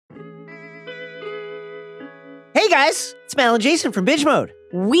Hey guys, it's Mal and Jason from Binge Mode.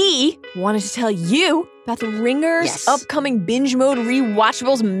 We wanted to tell you about the Ringer's upcoming Binge Mode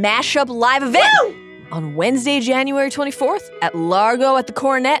Rewatchables Mashup Live event on Wednesday, January 24th at Largo at the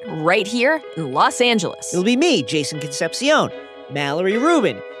Coronet right here in Los Angeles. It'll be me, Jason Concepcion, Mallory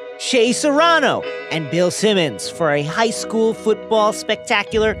Rubin, Shay Serrano, and Bill Simmons for a high school football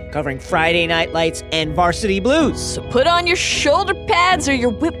spectacular covering Friday Night Lights and Varsity Blues. So put on your shoulder pads or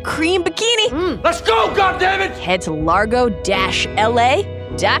your whipped cream bikini. Let's go, goddammit! Head to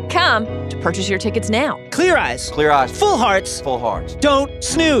largo-la.com to purchase your tickets now. Clear eyes. Clear eyes. Full hearts. Full hearts. Don't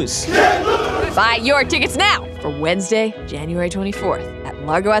snooze. Buy your tickets now for Wednesday, January 24th at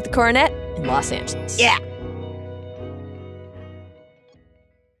Largo at the Coronet in Los Angeles. Yeah.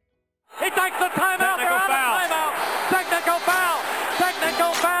 He takes the timeout. Technical foul. Timeout. Technical foul.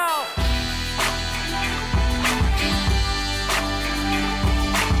 Technical foul.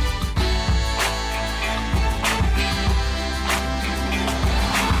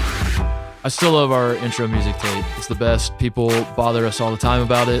 I still love our intro music, Tate. It's the best. People bother us all the time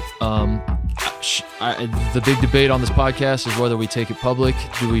about it. The big debate on this podcast is whether we take it public.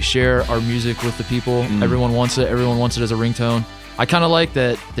 Do we share our music with the people? Everyone wants it. Everyone wants it as a ringtone. I kind of like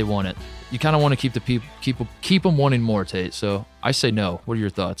that they want it. You kind of want to keep the people keep them wanting more, Tate. So I say no. What are your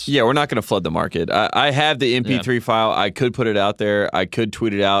thoughts? Yeah, we're not going to flood the market. I have the MP3 file. I could put it out there. I could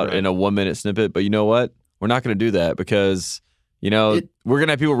tweet it out in a 1-minute snippet. But you know what? We're not going to do that because, we're going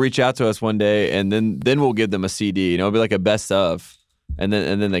to have people reach out to us one day, and then we'll give them a CD. It'll be like a best of, and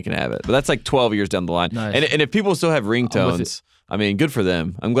then they can have it. But that's like 12 years down the line. Nice. And if people still have ringtones, I mean, good for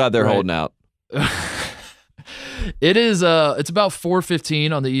them. I'm glad they're holding out. It is. It's about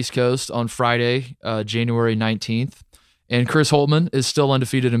 4:15 on the East Coast on Friday, January 19th, and Chris Holtman is still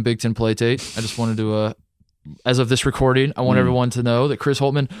undefeated in Big Ten play, Tate. I just wanted to, as of this recording, I want everyone to know that Chris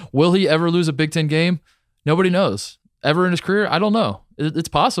Holtman, will he ever lose a Big Ten game? Nobody knows. Ever in his career? I don't know. It's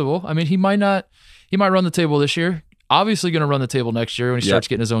possible. I mean, he might not. He might run the table this year. Obviously, going to run the table next year when he starts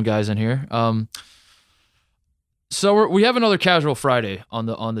getting his own guys in here. So we have another casual Friday on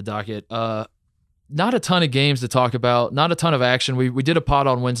the docket. Not a ton of games to talk about, not a ton of action. We did a pod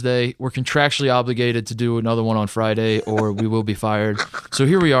on Wednesday. We're contractually obligated to do another one on Friday or we will be fired. So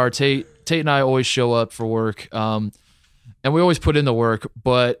here we are. Tate and I always show up for work, and we always put in the work.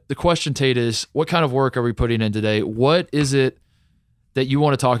 But the question, Tate, is what kind of work are we putting in today? What is it that you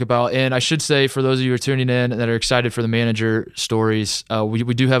want to talk about? And I should say, for those of you who are tuning in and that are excited for the manager stories,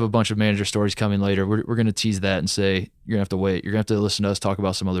 we do have a bunch of manager stories coming later. We're going to tease that and say, you're going to have to wait. You're going to have to listen to us talk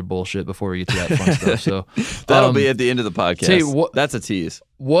about some other bullshit before we get to that fun stuff. So that'll be at the end of the podcast. Tate, that's a tease.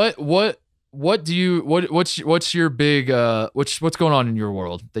 What's your big, what's going on in your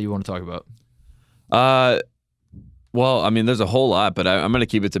world that you want to talk about? Well, I mean, there's a whole lot, but I'm going to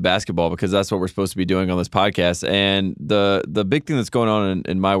keep it to basketball because that's what we're supposed to be doing on this podcast. And the big thing that's going on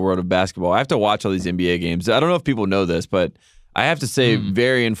in my world of basketball, I have to watch all these NBA games. I don't know if people know this, but I have to say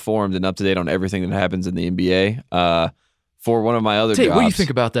very informed and up to date on everything that happens in the NBA. For one of my other Tate, jobs. What do you think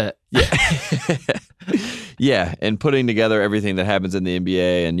about that? Yeah. Yeah, and putting together everything that happens in the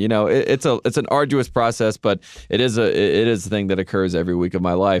NBA, and it's an arduous process, but it is a thing that occurs every week of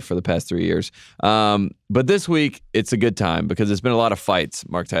my life for the past 3 years. But this week it's a good time because there's been a lot of fights.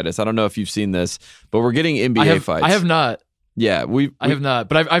 Mark Titus, I don't know if you've seen this, but we're getting NBA fights. I have not. Yeah, I have not,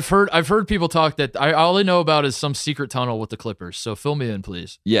 but I've heard people talk that all I know about is some secret tunnel with the Clippers. So fill me in,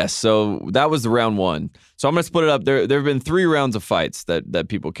 please. Yes, so that was the round one. So I'm going to split it up. There have been 3 rounds of fights that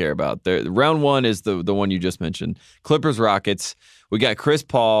people care about. Round one is the one you just mentioned. Clippers Rockets. We got Chris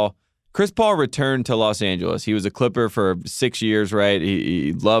Paul. Chris Paul returned to Los Angeles. He was a Clipper for 6 years, right?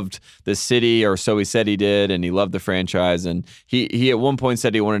 He loved the city, or so he said he did, and he loved the franchise. And he at one point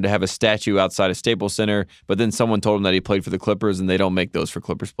said he wanted to have a statue outside of Staples Center, but then someone told him that he played for the Clippers, and they don't make those for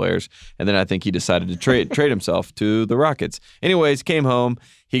Clippers players. And then I think he decided to trade himself to the Rockets. Anyways, came home.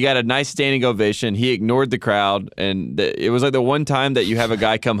 He got a nice standing ovation. He ignored the crowd, and it was like the one time that you have a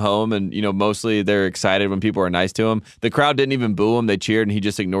guy come home and, mostly they're excited when people are nice to him. The crowd didn't even boo him. They cheered, and he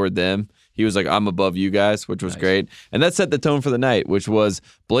just ignored them. He was like, I'm above you guys, which was great. And that set the tone for the night, which was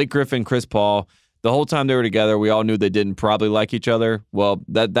Blake Griffin, Chris Paul. The whole time they were together, we all knew they didn't probably like each other. Well,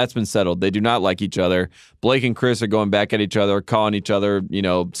 that's been settled. They do not like each other. Blake and Chris are going back at each other, calling each other,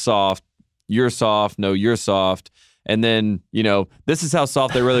 soft. You're soft. No, you're soft. And then, this is how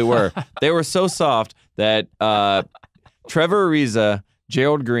soft they really were. They were so soft that Trevor Ariza,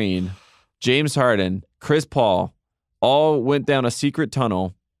 Gerald Green, James Harden, Chris Paul all went down a secret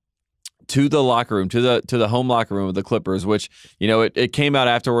tunnel to the locker room, to the home locker room of the Clippers, which, it came out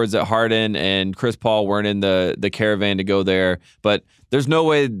afterwards that Harden and Chris Paul weren't in the caravan to go there. But there's no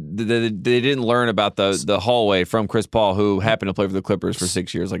way they didn't learn about the hallway from Chris Paul, who happened to play for the Clippers for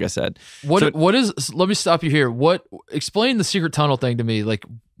 6 years, like I said. Let me stop you here. Explain the secret tunnel thing to me. Like,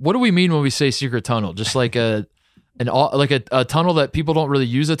 what do we mean when we say secret tunnel? Just like a tunnel that people don't really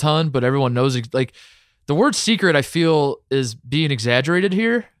use a ton, but everyone knows. Like, the word secret, I feel, is being exaggerated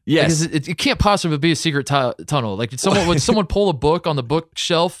here. Yes, because it can't possibly be a secret tunnel. Like, would someone pull a book on the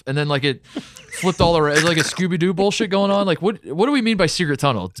bookshelf and then like it flipped all around, like a Scooby-Doo bullshit going on? Like, what do we mean by secret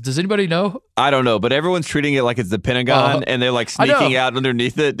tunnel? Does anybody know? I don't know, but everyone's treating it like it's the Pentagon, and they're like sneaking out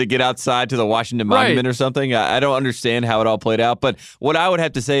underneath it to get outside to the Washington Monument or something. I don't understand how it all played out, but what I would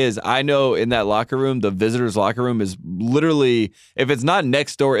have to say is I know in that locker room, the visitors' locker room is literally, if it's not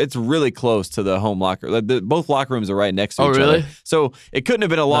next door, it's really close to the home locker. Both locker rooms are right next to each other. So it couldn't have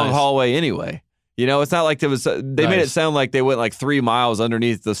been a long hallway anyway. It's not like there was. They made it sound like they went like 3 miles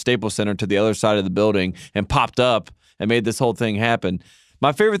underneath the Staples Center to the other side of the building and popped up and made this whole thing happen.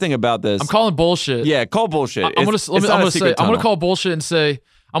 My favorite thing about this, I'm calling bullshit. Yeah, call bullshit. I'm gonna call bullshit and say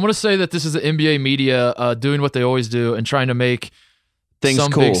I'm gonna say that this is the NBA media doing what they always do and trying to make things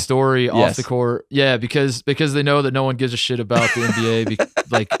some cool. big story off the court. Yeah, because they know that no one gives a shit about the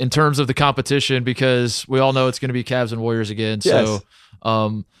NBA, like in terms of the competition, because we all know it's going to be Cavs and Warriors again. Yes.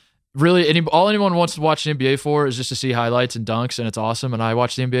 So, really, all anyone wants to watch the NBA for is just to see highlights and dunks, and it's awesome. And I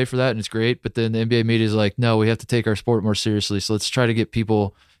watch the NBA for that, and it's great. But then the NBA media is like, no, we have to take our sport more seriously. So let's try to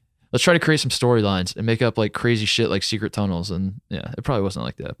create some storylines and make up like crazy shit like secret tunnels. And yeah, it probably wasn't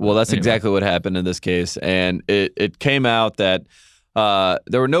like that. Well, that's exactly what happened in this case. And it came out that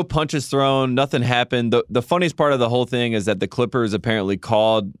there were no punches thrown, nothing happened. The funniest part of the whole thing is that the Clippers apparently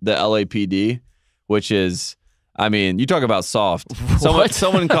called the LAPD, which is, I mean, you talk about soft.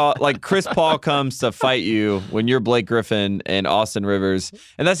 Someone called, like Chris Paul comes to fight you when you're Blake Griffin and Austin Rivers.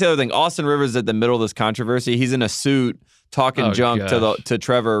 And that's the other thing. Austin Rivers is at the middle of this controversy. He's in a suit talking junk to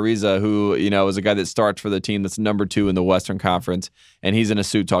Trevor Ariza, who, is a guy that starts for the team that's number 2 in the Western Conference, and he's in a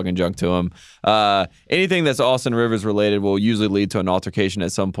suit talking junk to him. Anything that's Austin Rivers related will usually lead to an altercation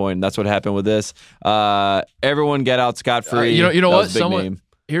at some point, and that's what happened with this. Everyone got out scot-free. You know what?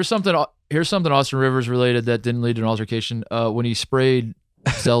 Here's something Austin Rivers related that didn't lead to an altercation. When he sprayed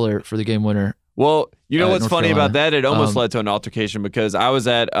Zeller for the game winner. Well, what's North funny Carolina. about that? It almost led to an altercation because I was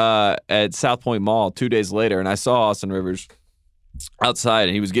at South Point Mall 2 days later, and I saw Austin Rivers outside,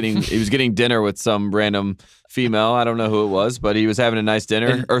 and he was getting dinner with some random female. I don't know who it was, but he was having a nice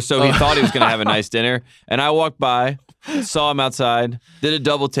dinner, or so he thought he was going to have a nice dinner. And I walked by, saw him outside, did a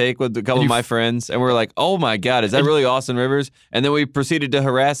double take with a couple of my friends, and we were like, "Oh my God, is that really Austin Rivers?" And then we proceeded to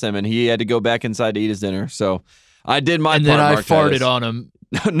harass him, and he had to go back inside to eat his dinner. So I did my part. And then I Mark farted Titus. on him.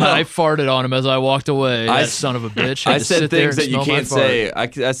 No. I farted on him as I walked away. That son of a bitch. I said things that you can't say.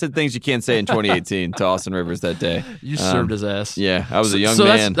 I said things you can't say in 2018 to Austin Rivers that day. You served his ass. Yeah, I was a young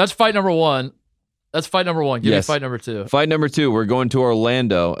man. That's fight number one. Give me fight number 2. Fight number 2, we're going to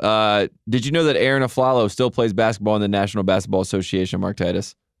Orlando. Did you know that Aaron Aflalo still plays basketball in the National Basketball Association, Mark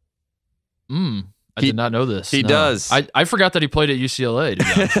Titus? I did not know this. He does. I forgot that he played at UCLA. To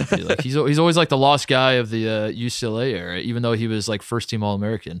be honest with you. Like he's always like the lost guy of the UCLA era, even though he was like first team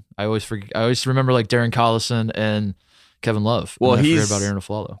All-American. I always remember like Darren Collison and Kevin Love. Well, I forget about Aaron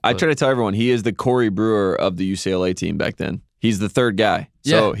Aflalo. I try to tell everyone he is the Corey Brewer of the UCLA team back then. He's the third guy.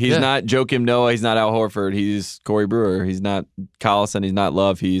 So he's not Joakim Noah. He's not Al Horford. He's Corey Brewer. He's not Collison. He's not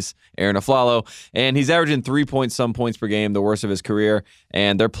Love. He's Aaron Aflalo. And he's averaging 3 points per game, the worst of his career.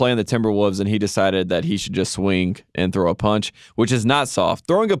 And they're playing the Timberwolves, and he decided that he should just swing and throw a punch, which is not soft.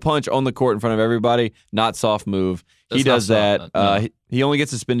 Throwing a punch on the court in front of everybody, not soft move. He does that. No. He only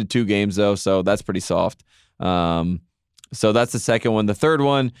gets suspended 2 games, though, so that's pretty soft. So that's the second one. The third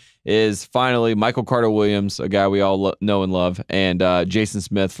one is finally Michael Carter-Williams, a guy we all know and love, and Jason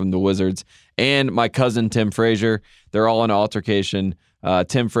Smith from the Wizards, and my cousin Tim Frazier. They're all in an altercation.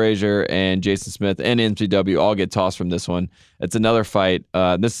 Tim Frazier and Jason Smith and MCW all get tossed from this one. It's another fight.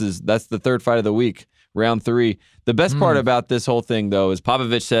 That's the third fight of the week, round 3. The best part about this whole thing, though, is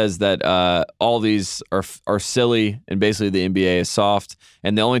Popovich says that all these are silly, and basically the NBA is soft.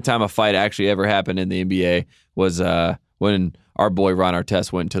 And the only time a fight actually ever happened in the NBA was when our boy Ron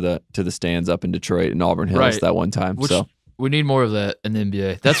Artest went to the stands up in Detroit and Auburn Hills that one time. So we need more of that in the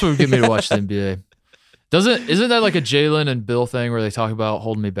NBA. That's what would get me to watch the NBA. Isn't that like a Jalen and Bill thing where they talk about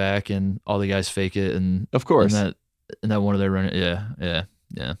holding me back and all the guys fake it? And of course, and that one of their running. Yeah.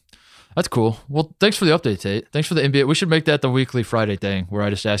 That's cool. Well, thanks for the update, Tate. Thanks for the NBA. We should make that the weekly Friday thing where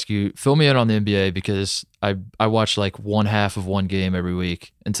I just ask you, fill me in on the NBA, because I watch like one half of one game every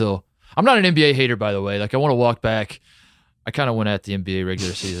week until I'm not an NBA hater, by the way. Like, I want to walk back. I kind of went at the NBA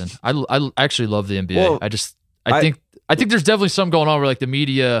regular season. I actually love the NBA. Well, I think there's definitely some going on where like the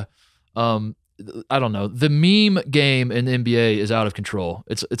media, I don't know, the meme game in the NBA is out of control.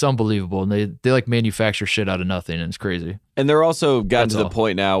 It's unbelievable, and they like manufacture shit out of nothing, and it's crazy. And they're also gotten to the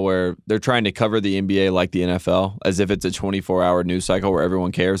point now where they're trying to cover the NBA like the NFL, as if it's a 24-hour news cycle where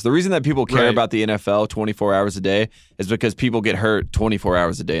everyone cares. The reason that people care about the NFL 24 hours a day is because people get hurt 24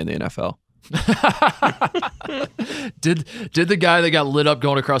 hours a day in the NFL. Did the guy that got lit up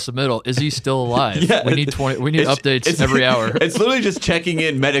going across the middle, is he still alive? Yeah, we need updates every hour. It's literally just checking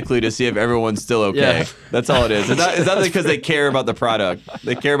in medically to see if everyone's still okay. Yeah. That's all it is. It's not because they care about the product.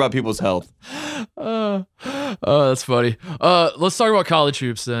 They care about people's health. That's funny. Let's talk about college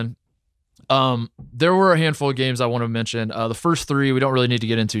hoops then. There were a handful of games I want to mention. The first three we don't really need to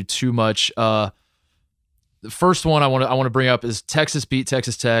get into too much. The first one I want to bring up is Texas beat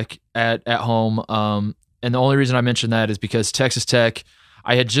Texas Tech at home. And the only reason I mention that is because Texas Tech,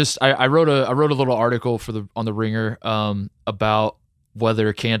 I wrote a little article on the Ringer about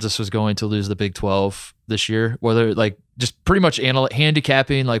whether Kansas was going to lose the Big 12 this year, whether like just pretty much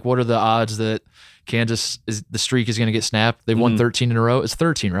handicapping like what are the odds that Kansas the streak is going to get snapped. They've won 13 in a row. It's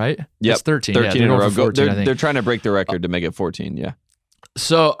 13, right? Yep. It's 13. 13 in a row. 14, they're trying to break the record to make it 14. Yeah.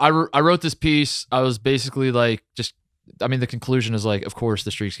 So I wrote this piece. I was basically like, the conclusion is like, of course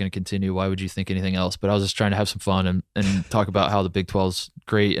the streak's going to continue. Why would you think anything else? But I was just trying to have some fun and talk about how the Big 12's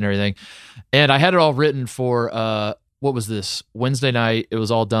great and everything. And I had it all written for, what was this? Wednesday night. It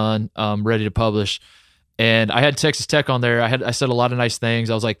was all done, ready to publish. And I had Texas Tech on there. I said a lot of nice things.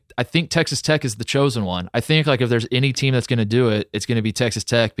 I was like, I think Texas Tech is the chosen one. I think like if there's any team that's going to do it, it's going to be Texas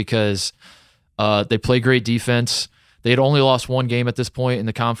Tech because they play great defense. They had only lost one game at this point in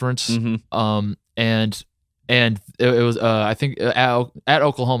the conference, and it was I think at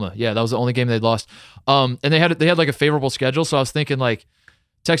Oklahoma. Yeah, that was the only game they'd lost. And they had like a favorable schedule, so I was thinking like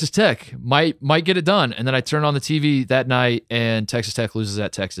Texas Tech might get it done. And then I turned on the TV that night, and Texas Tech loses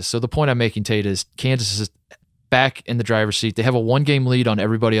at Texas. So the point I'm making, Tate, is Kansas is back in the driver's seat. They have a 1-game lead on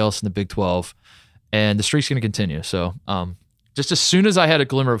everybody else in the Big 12, and the streak's going to continue. So. Just as soon as I had a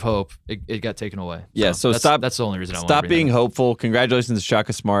glimmer of hope, it got taken away. Yeah, so that's the only reason I want to stop being hopeful. Congratulations to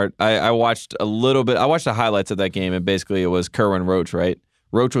Shaka Smart. I watched a little bit. I watched the highlights of that game, and basically it was Kerwin Roach, right?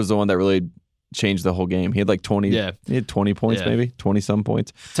 Roach was the one that really changed the whole game. He had like 20. Yeah. He had 20 points, maybe 20-some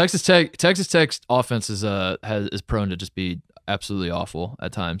points. Texas Tech's offense is prone to just be absolutely awful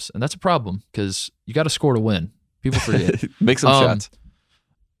at times, and that's a problem because you got to score to win. People forget. Make some shots.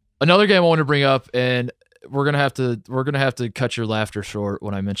 Another game I want to bring up, and we're gonna have to cut your laughter short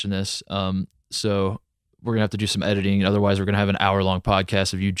when I mention this. So we're gonna have to do some editing. Otherwise, we're gonna have an hour-long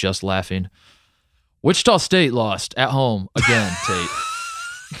podcast of you just laughing. Wichita State lost at home again, Tate.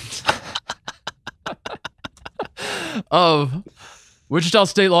 Wichita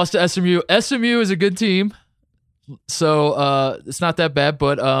State lost to SMU. SMU is a good team, so it's not that bad.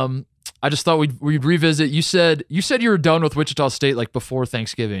 But I just thought we'd revisit. You said you were done with Wichita State like before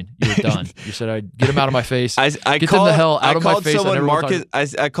Thanksgiving. You were done. You said I'd get them out of my face. Get them the hell out of my face.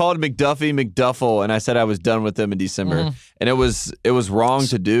 I called McDuffie McDuffle, and I said I was done with them in December. And it was wrong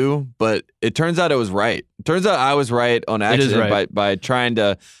to do, but it turns out it was right. It turns out I was right on accident by trying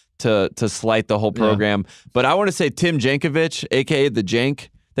to slight the whole program. Yeah. But I want to say Tim Jankovic, a.k.a. the Jank.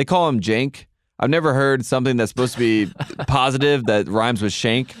 They call him Jank. I've never heard something that's supposed to be positive that rhymes with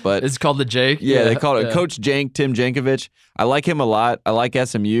shank, but it's called the Jank. Yeah, they call it Coach Jank, Tim Jankovic. I like him a lot. I like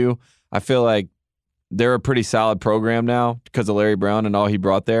SMU. I feel like they're a pretty solid program now because of Larry Brown and all he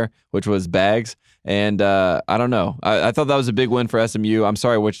brought there, which was bags. And I don't know. I thought that was a big win for SMU. I'm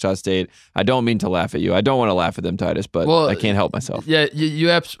sorry, Wichita State. I don't mean to laugh at you. I don't want to laugh at them, Titus, but I can't help myself.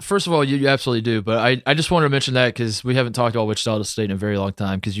 Yeah, first of all, you absolutely do. But I just wanted to mention that because we haven't talked about Wichita State in a very long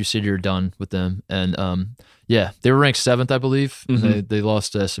time because you said you're done with them. And they were ranked 7th, I believe. And they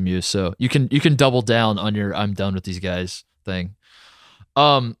lost to SMU. So you can double down on your I'm done with these guys thing.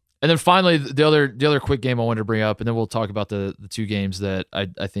 And then finally, the other quick game I wanted to bring up, and then we'll talk about the two games that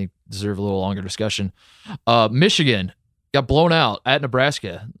I think deserve a little longer discussion. Michigan got blown out at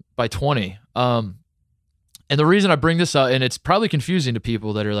Nebraska by 20. And the reason I bring this up, and it's probably confusing to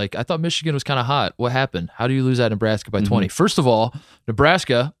people that are like, I thought Michigan was kind of hot. What happened? How do you lose at Nebraska by 20? First of all,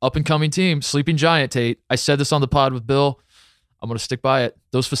 Nebraska, up-and-coming team, sleeping giant, Tate. I said this on the pod with Bill. I'm going to stick by it.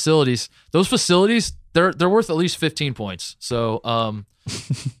 Those facilities, they're worth at least 15 points. So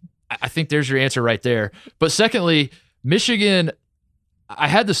I think there's your answer right there. But secondly, Michigan, I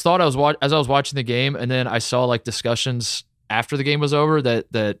had this thought as I was watching the game, and then I saw like discussions after the game was over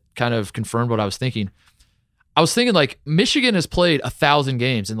that kind of confirmed what I was thinking. I was thinking like Michigan has played 1,000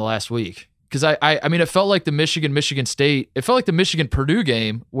 games in the last week. Because I mean, it felt like the Michigan State, it felt like the Michigan Purdue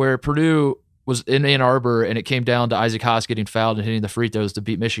game where Purdue was in Ann Arbor and it came down to Isaac Haas getting fouled and hitting the free throws to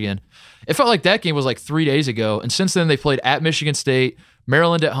beat Michigan. It felt like that game was like 3 days ago. And since then they played at Michigan State,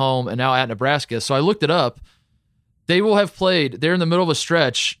 Maryland at home, and now at Nebraska. So I looked it up. They will have played, they're in the middle of a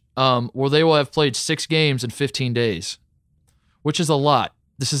stretch where they will have played 6 games in 15 days, which is a lot.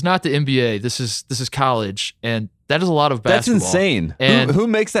 This is not the NBA. This is college. And that is a lot of basketball. That's insane. And who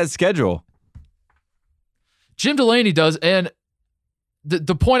makes that schedule? Jim Delaney does. And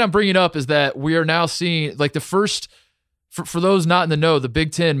the point I'm bringing up is that we are now seeing like the first, for those not in the know, the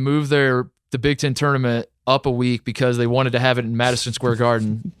Big Ten moved the Big Ten tournament up a week because they wanted to have it in Madison Square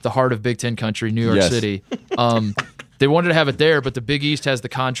Garden, the heart of Big Ten country, New York City. They wanted to have it there, but the Big East has the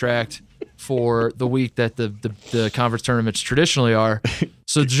contract for the week that the conference tournaments traditionally are.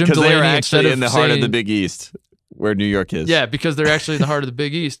 So Jim Delaney, they're actually instead of in the heart saying, of the Big East, where New York is. Yeah, because they're actually in the heart of the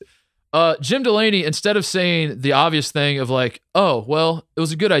Big East. Jim Delaney, instead of saying the obvious thing of like, oh, well, it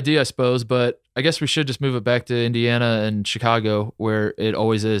was a good idea, I suppose, but I guess we should just move it back to Indiana and Chicago where it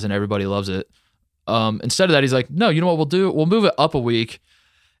always is and everybody loves it. Instead of that, he's like, no, you know what we'll do? We'll move it up a week.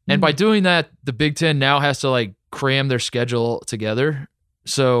 And by doing that, the Big Ten now has to like cram their schedule together.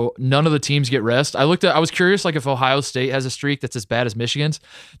 So none of the teams get rest. I was curious, like if Ohio State has a streak that's as bad as Michigan's,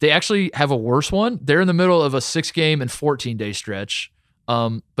 they actually have a worse one. They're in the middle of a 6-game and 14-day stretch.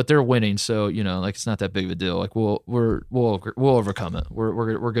 But they're winning, so like it's not that big of a deal. Like we'll overcome it.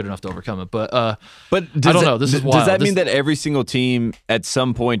 We're good enough to overcome it. But I don't know. This is wild. Does that mean that every single team at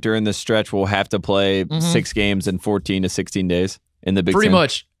some point during this stretch will have to play 6 games in 14 to 16 days in the Big Ten? Pretty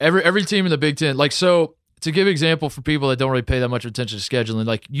much every team in the Big Ten. Like so, to give example for people that don't really pay that much attention to scheduling,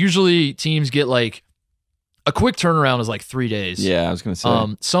 like usually teams get like a quick turnaround is like 3 days. Yeah, I was gonna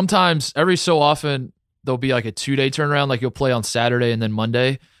say. Sometimes every so often, there'll be like a 2-day turnaround, like you'll play on Saturday and then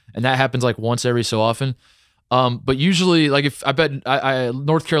Monday, and that happens like once every so often. But usually, like if I bet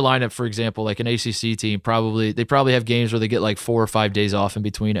North Carolina, for example, like an ACC team, they probably have games where they get like 4 or 5 days off in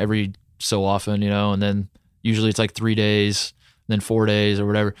between every so often, and then usually it's like 3 days, then 4 days or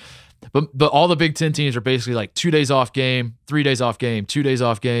whatever. But all the Big Ten teams are basically like 2 days off game, 3 days off game, 2 days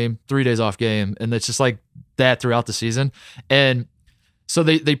off game, 3 days off game, and it's just like that throughout the season. And so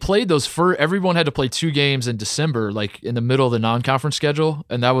they played those everyone had to play 2 games in December, like in the middle of the non-conference schedule.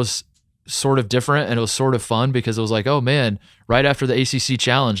 And that was sort of different and it was sort of fun because it was like, oh man, right after the ACC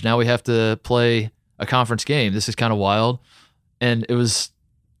challenge, now we have to play a conference game. This is kind of wild. And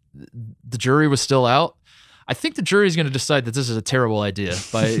the jury was still out. I think the jury is going to decide that this is a terrible idea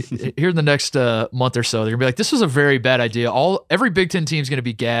by here in the next month or so. They're going to be like, this was a very bad idea. Every Big Ten team is going to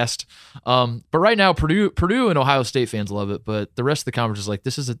be gassed. But right now, Purdue and Ohio State fans love it, but the rest of the conference is like,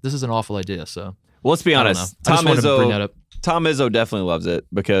 this is an awful idea. So, well, let's be honest. Tom Izzo definitely loves it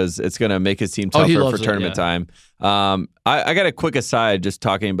because it's going to make his team tougher for tournament time. I got a quick aside, just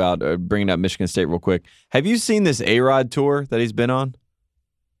talking about bringing up Michigan State real quick. Have you seen this A-Rod tour that he's been on?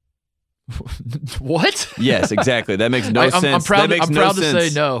 What? Yes, exactly. That makes no sense. I'm proud to say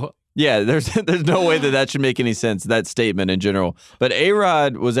no. Yeah, there's no way that should make any sense, that statement in general. But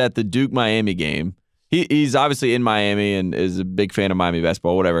A-Rod was at the Duke-Miami game. He's obviously in Miami and is a big fan of Miami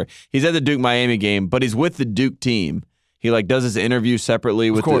basketball, whatever. He's at the Duke-Miami game, but he's with the Duke team. He like does his interview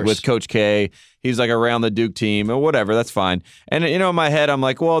separately with Coach K. He's like around the Duke team or whatever. That's fine. And in my head, I'm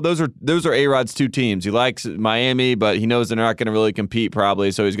like, well, those are A-Rod's 2 teams. He likes Miami, but he knows they're not going to really compete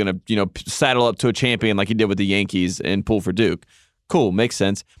probably, so he's going to saddle up to a champion like he did with the Yankees and pull for Duke. Cool, makes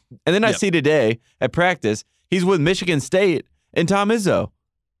sense. And then I see today at practice, he's with Michigan State and Tom Izzo.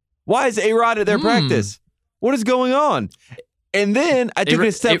 Why is A-Rod at their practice? What is going on? And then I took it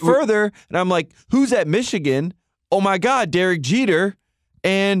a step further, and I'm like, who's at Michigan? Oh my God, Derek Jeter.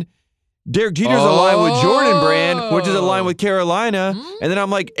 And Derek Jeter's aligned with Jordan Brand, which is aligned with Carolina. And then I'm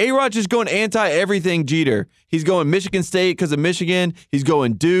like, A-Rod's just going anti-everything Jeter. He's going Michigan State because of Michigan. He's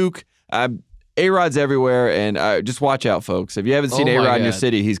going Duke. A-Rod's everywhere, and just watch out, folks. If you haven't seen A-Rod in your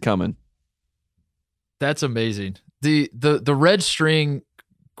city, he's coming. That's amazing. The red string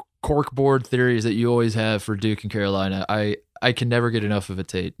corkboard theories that you always have for Duke and Carolina, I can never get enough of it,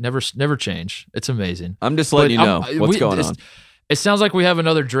 Tate. Never change. It's amazing. I'm just letting you know what's going on. It sounds like we have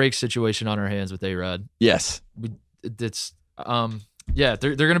another Drake situation on our hands with A-Rod. Yes. Yeah,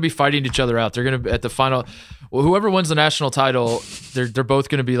 they're going to be fighting each other out. They're going to at the final. Well, whoever wins the national title, they're both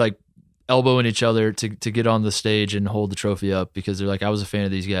going to be like elbowing each other to get on the stage and hold the trophy up because they're like, I was a fan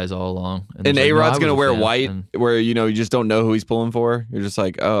of these guys all along. And A-Rod's going to wear white, where you just don't know who he's pulling for. You're just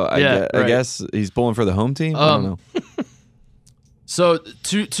like, oh, I guess he's pulling for the home team. I don't know. So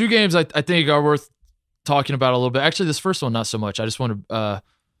two games I think are worth talking about a little bit. Actually, this first one, not so much. I just want to,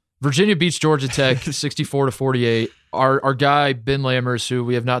 Virginia beats Georgia Tech 64-48. Our guy, Ben Lammers, who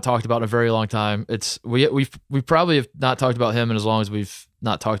we have not talked about in a very long time. We probably have not talked about him in as long as we've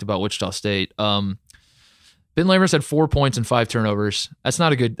not talked about Wichita State. Ben Lammers had 4 points and 5 turnovers. That's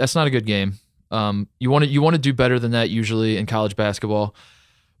not a good game. You want to do better than that usually in college basketball.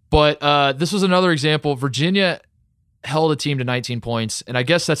 But this was another example. Virginia held a team to 19 points, and I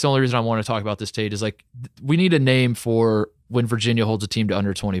guess that's the only reason I want to talk about this, Tate, is like we need a name for when Virginia holds a team to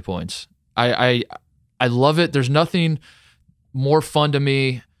under 20 points. I love it. There's nothing more fun to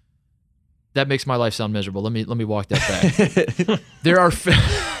me. That makes my life sound miserable. Let me walk that back.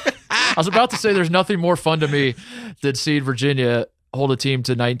 I was about to say there's nothing more fun to me than seeing Virginia hold a team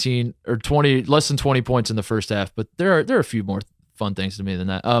to 19 or 20, less than 20 points in the first half, but there are a few more fun things to me than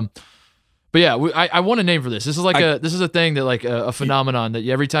that. But yeah, I want a name for this. This is like this is a thing that like a phenomenon that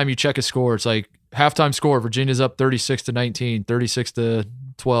every time you check a score, it's like halftime score, Virginia's up 36-19,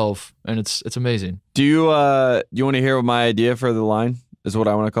 36-12, and it's amazing. Do you want to hear my idea for the line? Is what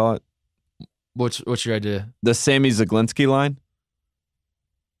I want to call it. What's your idea? The Sammy Zaglinski line.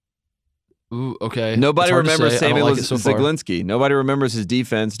 Ooh, okay. Nobody remembers Sammy Zaglinski. Nobody remembers his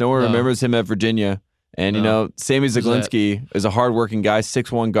defense. No one remembers him at Virginia. And you know, Sammy Zaglinski is a hardworking guy,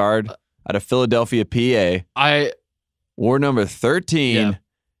 6'1" guard out of Philadelphia, PA. Wore number 13,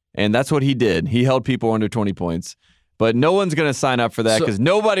 and that's what he did. He held people under 20 points. But no one's going to sign up for that because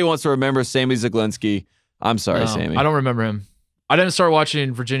nobody wants to remember Sammy Zaglinski. I'm sorry, Sammy. I don't remember him. I didn't start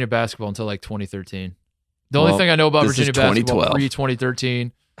watching Virginia basketball until like 2013. The only thing I know about Virginia basketball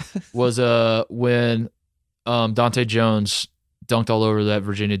pre-2013 was when Dante Jones dunked all over that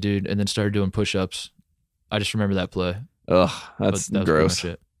Virginia dude and then started doing push-ups. I just remember that play. Ugh, that's gross.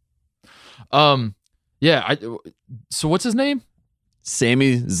 Yeah. So what's his name?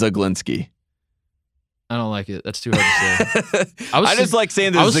 Sammy Zaglinski. I don't like it. That's too hard to say. I just like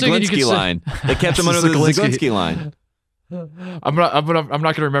saying the Zaglinski line. They kept him under the Zaglinski line. I'm not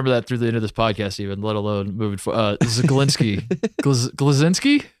going to remember that through the end of this podcast, even, let alone moving forward. Zaglinski,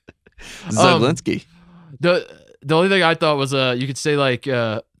 Glazinski, Zaglinski. The only thing I thought was you could say like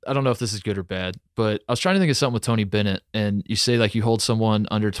I don't know if this is good or bad, but I was trying to think of something with Tony Bennett, and you say like you hold someone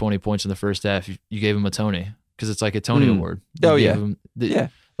under 20 points in the first half, you gave him a Tony because it's like a Tony award. Yeah.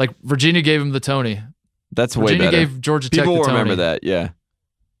 Like Virginia gave him the Tony. That's Virginia way better. gave Georgia Tech People the will Tony. remember that. Yeah.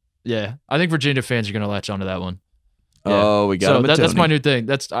 Yeah, I think Virginia fans are going to latch onto that one. Yeah. Oh, we got him a Tony. That's my new thing.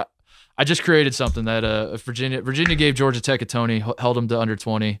 I just created something that Virginia gave Georgia Tech a Tony, held them to under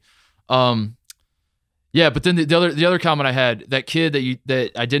 20. Yeah, but then the other comment I had, that kid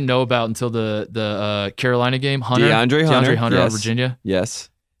that I didn't know about until the Carolina game, DeAndre Hunter yes. on Virginia. Yes.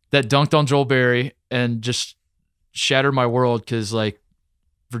 That dunked on Joel Berry and just shattered my world because like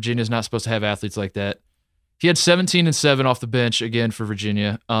Virginia's not supposed to have athletes like that. He had 17 and 7 off the bench again for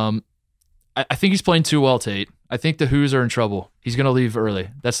Virginia. I think he's playing too well, Tate. I think the Hoos are in trouble. He's going to leave early.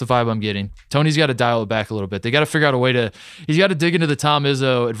 That's the vibe I'm getting. Tony's got to dial it back a little bit. They got to figure out a way he's got to dig into the Tom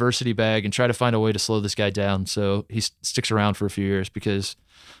Izzo adversity bag and try to find a way to slow this guy down so he sticks around for a few years because,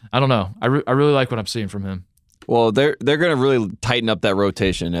 I don't know, I really like what I'm seeing from him. Well, they're going to really tighten up that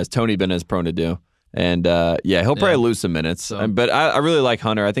rotation as Tony Bennett is prone to do. And he'll probably lose some minutes. But I really like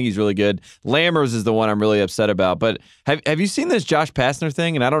Hunter. I think he's really good. Lammers is the one I'm really upset about. But have you seen this Josh Pastner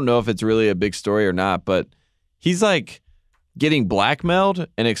thing? And I don't know if it's really a big story or not, but he's like getting blackmailed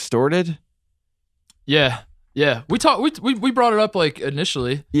and extorted. Yeah. We brought it up like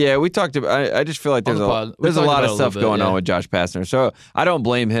initially. Yeah, we talked about. I just feel like there's a lot of stuff going on with Josh Pastner. So I don't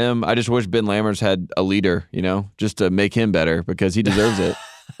blame him. I just wish Ben Lammers had a leader, just to make him better because he deserves it.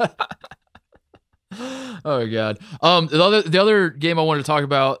 Oh my God. The other game I wanted to talk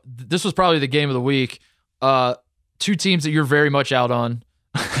about, this was probably the game of the week. Two teams that you're very much out on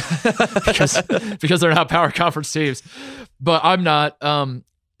because they're not power conference teams, but I'm not.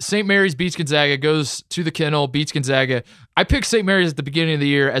 St. Mary's beats Gonzaga, goes to the kennel, beats Gonzaga. I picked St. Mary's at the beginning of the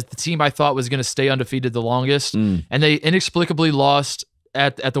year as the team I thought was going to stay undefeated the longest, and they inexplicably lost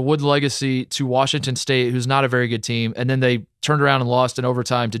at the Wood Legacy to Washington State, who's not a very good team, and then they turned around and lost in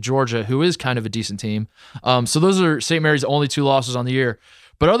overtime to Georgia, who is kind of a decent team. So those are St. Mary's only 2 losses on the year.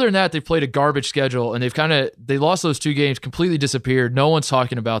 But other than that, they've played a garbage schedule, and they lost those 2 games, completely disappeared. No one's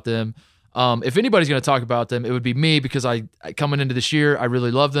talking about them. If anybody's going to talk about them, it would be me because I coming into this year, I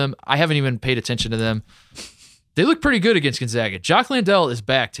really love them. I haven't even paid attention to them. They look pretty good against Gonzaga. Jock Landale is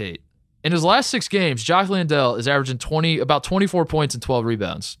back, Tate. In his last 6 games, Jock Landale is averaging about 24 points and 12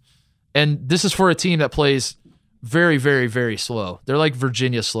 rebounds. And this is for a team that plays very, very, very slow. They're like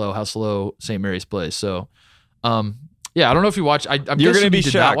Virginia slow, how slow St. Mary's plays. So Yeah, I don't know if you watched. I'm You're guessing gonna be you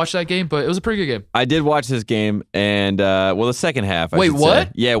did shocked. not watch that game, but it was a pretty good game. I did watch this game, and the second half. Wait,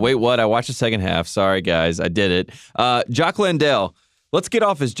 what? Yeah, wait, what? I watched the second half. Sorry, guys, I did it. Jock Landale, let's get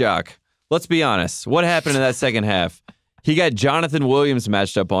off his jock. Let's be honest. What happened in that second half? He got Jonathan Williams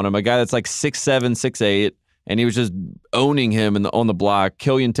matched up on him, a guy that's like 6'7", 6'8", and he was just owning him on the block.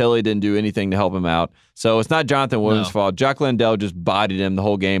 Killian Tilly didn't do anything to help him out. So it's not Jonathan Williams' fault. Jock Landale just bodied him the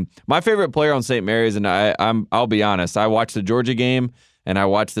whole game. My favorite player on St. Mary's, and I'll be honest, I watched the Georgia game, and I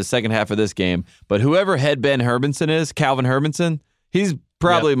watched the second half of this game. But whoever head Ben Hermanson is, Calvin Hermanson, he's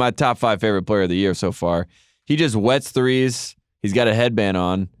probably my top 5 favorite player of the year so far. He just wets threes. He's got a headband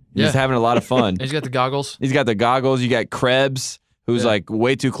on. He's having a lot of fun. And he's got the goggles. He's got the goggles. You got Krebs, who's like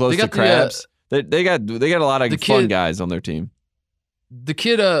way too close to Krebs. They got a lot of fun guys on their team. The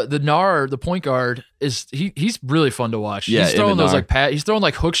kid, the point guard, he's really fun to watch. Yeah, he's throwing those he's throwing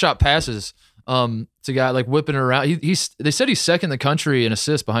like hook shot passes to guy like whipping it around. They said he's second in the country in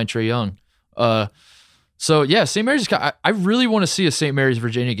assists behind Trae Young. So yeah, St. Mary's. I really want to see a St. Mary's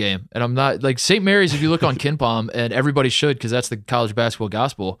Virginia game, and I'm not like St. Mary's. If you look on KenPom, and everybody should because that's the college basketball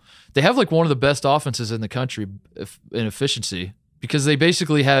gospel. They have like one of the best offenses in the country in efficiency because they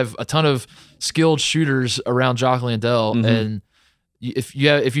basically have a ton of skilled shooters around Jock Landale, and if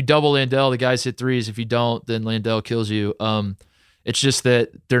you double Landale, the guys hit threes. If you don't, then Landale kills you. It's just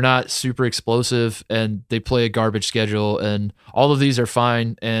that they're not super explosive and they play a garbage schedule, and all of these are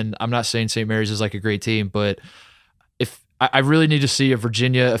fine. And I'm not saying St. Mary's is like a great team, but if I really need to see a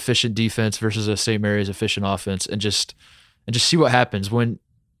Virginia efficient defense versus a St. Mary's efficient offense, and just see what happens when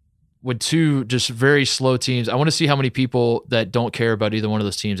two just very slow teams. I want to see how many people that don't care about either one of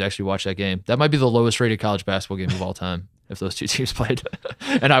those teams actually watch that game. That might be the lowest rated college basketball game of all time if those two teams played,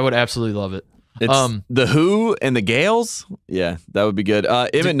 and I would absolutely love it. It's the Who and the Gales. Yeah, that would be good.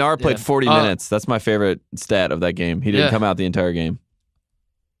 Emmett Nar played 40 minutes. That's my favorite stat of that game. He didn't come out the entire game.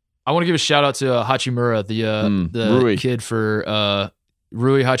 I want to give a shout out to Hachimura, the kid for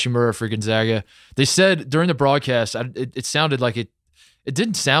Rui Hachimura for Gonzaga. They said during the broadcast, it sounded like it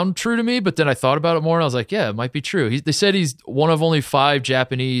didn't sound true to me, but then I thought about it more and I was like, yeah, it might be true. They said he's one of only 5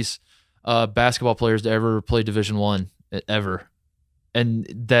 Japanese basketball players to ever play Division I ever. And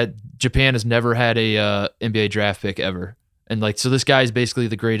that Japan has never had a NBA draft pick ever. And so this guy is basically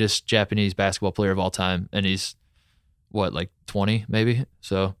the greatest Japanese basketball player of all time. And he's like 20 maybe.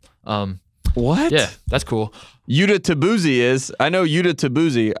 So, what? Yeah, that's cool. Yuta Tabuzi is. I know Yuta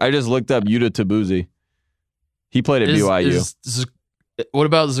Tabuzi. I just looked up Yuta Tabuzi. He played at BYU. What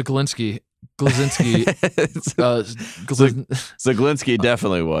about Zaglinski? Zaglinski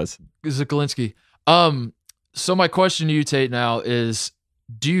definitely was. Zaglinski. So my question to you, Tate, now is,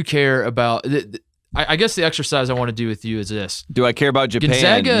 do you care about... I guess the exercise I want to do with you is this. Do I care about Japan?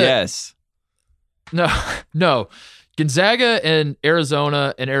 Gonzaga, yes. No. Gonzaga and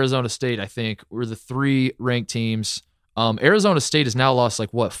Arizona State, I think, were the 3 ranked teams. Arizona State has now lost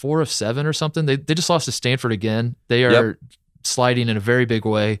 4 of 7 or something. They just lost to Stanford again. They are sliding in a very big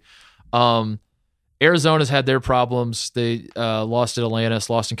way. Arizona's had their problems. They lost at Atlantis,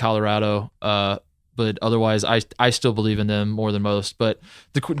 lost in Colorado. But otherwise, I still believe in them more than most. But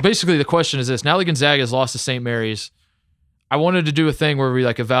basically, the question is this. Now that Gonzaga has lost to St. Mary's, I wanted to do a thing where we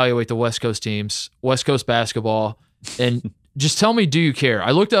evaluate the West Coast teams, West Coast basketball, and just tell me, do you care?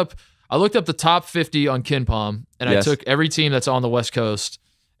 I looked up the top 50 on KenPom, and I took every team that's on the West Coast,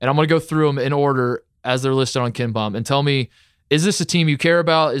 and I'm going to go through them in order as they're listed on KenPom, and tell me, is this a team you care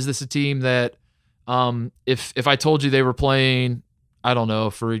about? Is this a team that, if I told you they were playing, I don't know,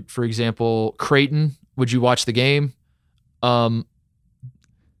 for example, Creighton, would you watch the game? That's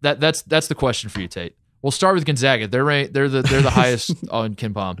the question for you, Tate. We'll start with Gonzaga. They're the highest on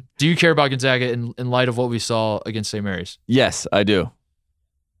KenPom. Do you care about Gonzaga in light of what we saw against St. Mary's? Yes, I do.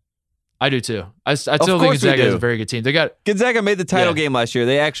 I do too. I still think Gonzaga is a very good team. Gonzaga made the title game last year.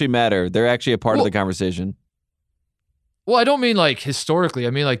 They actually matter. They're actually a part of the conversation. Well, I don't mean historically.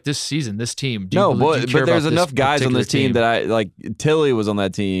 I mean this season, this team. But there's enough guys on this team that I like. Tilly was on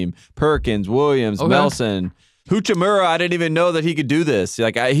that team. Perkins, Williams, Melson, Hachimura. I didn't even know that he could do this.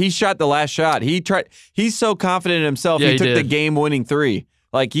 He shot the last shot. He tried. He's so confident in himself. He took the game-winning 3.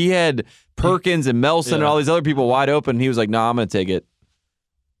 He had Perkins and Melson and all these other people wide open. And he was like, "No, I'm going to take it."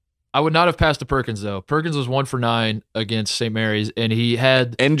 I would not have passed to Perkins though. Perkins was 1 for 9 against St. Mary's, and he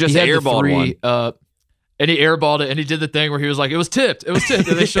had airballed one. And he airballed it, and he did the thing where he was like, it was tipped. And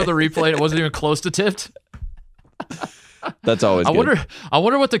they showed the replay, and it wasn't even close to tipped. That's always good. I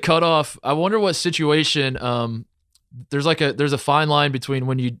wonder what the cutoff, I wonder what situation there's a fine line between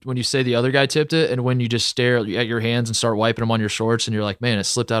when you say the other guy tipped it and when you just stare at your hands and start wiping them on your shorts and you're like, man, it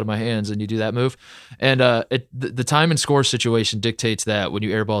slipped out of my hands, and you do that move. And the time and score situation dictates that when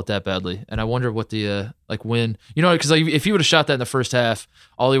you airball it that badly. And I wonder what the when because if he would have shot that in the first half,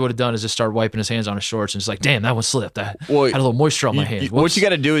 all he would have done is just start wiping his hands on his shorts, and it's like, damn, that one slipped. I had a little moisture on my hands. What you got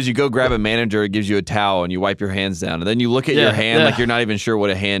to do is you go grab a manager, it gives you a towel, and you wipe your hands down, and then you look at your hand like you're not even sure what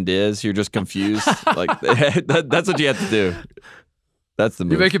a hand is. You're just confused. Like that's what you have to do. That's the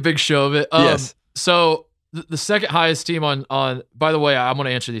move. You make a big show of it. Yes. So the second highest team on. By the way, I'm going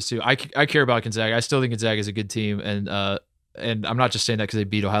to answer these two. I care about Gonzaga. I still think Gonzaga is a good team, and I'm not just saying that because they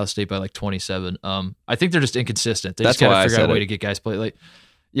beat Ohio State by like 27. I think they're just inconsistent. They just got to figure out a way to get guys play. Like,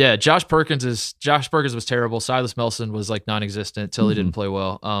 yeah, Josh Perkins was terrible. Silas Melson was like non-existent. Tilly didn't play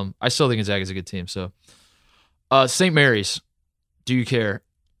well. I still think Gonzaga is a good team. So, St. Mary's, do you care?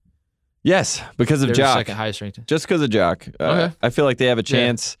 Yes, because of They're Jock. Second highest ranked. Just because of Jock. Okay. I feel like they have a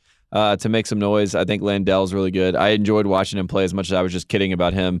chance to make some noise. I think Landell's really good. I enjoyed watching him play as much as I was just kidding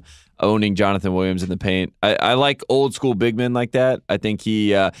about him owning Jonathan Williams in the paint. I like old school big men like that. I think he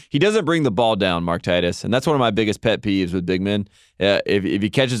doesn't bring the ball down, Mark Titus, and that's one of my biggest pet peeves with big men. If he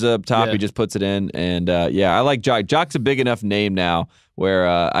catches it up top, he just puts it in. And I like Jock. Jock's a big enough name now where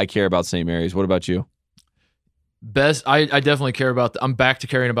I care about St. Mary's. What about you? Best, I definitely care about I'm back to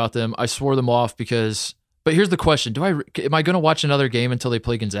caring about them. I swore them off but here's the question. Am I going to watch another game until they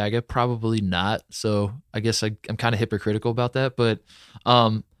play Gonzaga? Probably not. So I guess I'm kind of hypocritical about that, but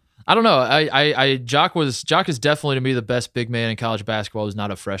I don't know. Jock is definitely to me the best big man in college basketball who's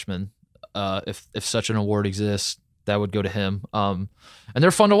not a freshman. If such an award exists, that would go to him. And they're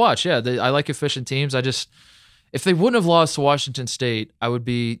fun to watch. Yeah. I like efficient teams. If they wouldn't have lost to Washington State, I would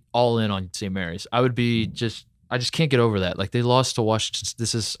be all in on St. Mary's. I just can't get over that. Like, they lost to Washington.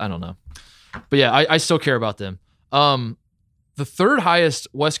 I don't know. But yeah, I still care about them. The third highest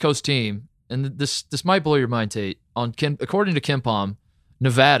West Coast team, and this might blow your mind, Tate, according to KenPom,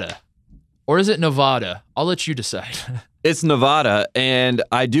 Nevada. Or is it Nevada? I'll let you decide. It's Nevada, and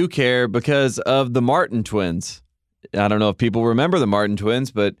I do care because of the Martin twins. I don't know if people remember the Martin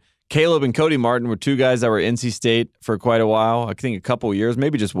twins, but Caleb and Cody Martin were two guys that were NC State for quite a while. I think a couple of years,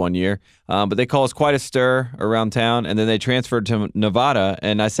 maybe just 1 year. But they caused quite a stir around town, and then they transferred to Nevada.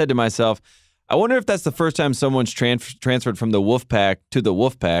 And I said to myself, I wonder if that's the first time someone's transferred from the Wolfpack to the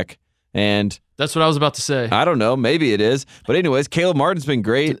Wolfpack. And that's what I was about to say. I don't know. Maybe it is. But anyways, Caleb Martin's been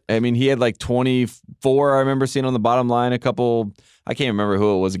great. I mean, he had like 24, I remember seeing on the bottom line, I can't remember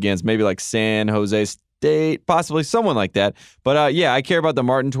who it was against, maybe like San Jose State, possibly someone like that. But I care about the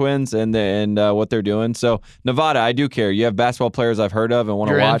Martin twins and what they're doing. So Nevada, I do care. You have basketball players I've heard of and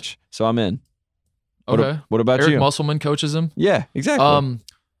want to watch, so I'm in. Okay. What about Eric you? Musselman coaches him? Yeah, exactly.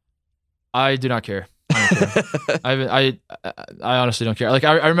 I do not care. I don't care. I honestly don't care. Like,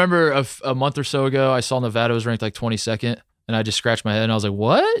 I remember a month or so ago, I saw Nevada was ranked like 22nd, and I just scratched my head and I was like,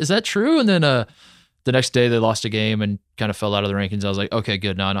 what? Is that true? And then the next day they lost a game and kind of fell out of the rankings. I was like, okay,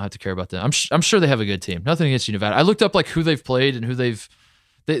 good. No, I don't have to care about them. I'm sure they have a good team. Nothing against you, Nevada. I looked up like who they've played and who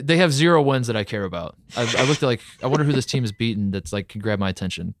they have 0 wins that I care about. I looked at like, I wonder who this team has beaten that's like can grab my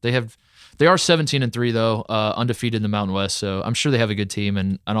attention. They are 17-3 though, undefeated in the Mountain West. So I'm sure they have a good team,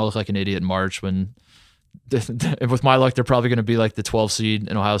 and I'll look like an idiot in March when, with my luck, they're probably going to be like the 12 seed,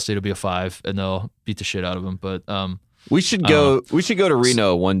 and Ohio State will be a 5, and they'll beat the shit out of them. But we should go to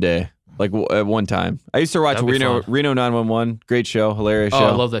Reno one day. Like at one time. I used to watch Reno 911. Great show, hilarious show. Oh,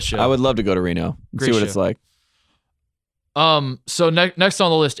 I love that show. I would love to go to Reno and see what it's like. So next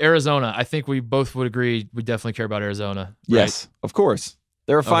on the list, Arizona. I think we both would agree we definitely care about Arizona. Right? Yes, of course.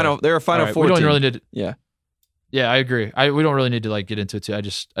 They're a final. Okay. They're a final 14. We don't really need. Yeah. Yeah, I agree. We don't really need to like get into it too.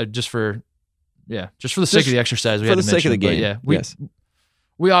 Just for the sake of the exercise, we had to mention. For the sake of the game. But yeah,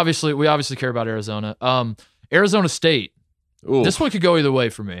 we obviously care about Arizona. Arizona State. Ooh. This one could go either way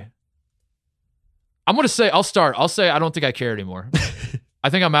for me. I'll say I don't think I care anymore. I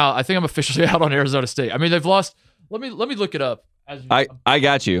think I'm out. I think I'm officially out on Arizona State. I mean, they've lost. Let me look it up. I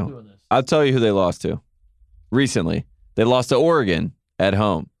got you. I'll tell you who they lost to. Recently, they lost to Oregon at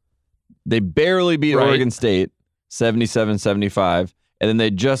home. They barely beat Oregon State 77-75, and then they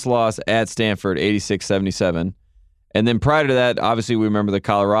just lost at Stanford 86-77. And then prior to that, obviously we remember the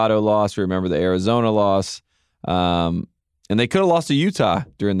Colorado loss, we remember the Arizona loss. And they could have lost to Utah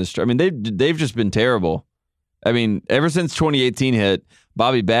during this. I mean, they've just been terrible. I mean, ever since 2018 hit,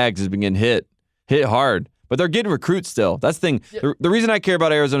 Bobby Baggs has been getting hit hard. But they're getting recruits still. That's the thing. Yeah. The reason I care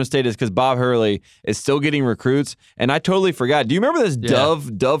about Arizona State is because Bob Hurley is still getting recruits. And I totally forgot. Do you remember this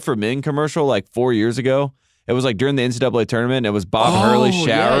Dove for Men commercial like 4 years ago? It was like during the NCAA tournament. It was Bob Hurley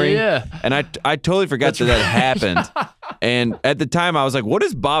showering. Yeah. And I totally forgot that happened. And at the time, I was like, what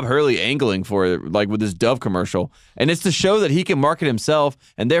is Bob Hurley angling for, like with this Dove commercial? And it's to show that he can market himself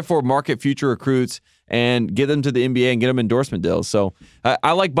and therefore market future recruits and get them to the NBA and get them endorsement deals. So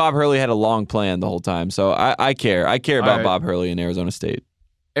I like Bob Hurley had a long plan the whole time. So I care. I care about Bob Hurley in Arizona State.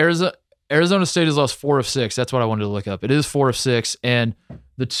 Arizona State has lost 4 of 6. That's what I wanted to look up. It is 4 of 6. And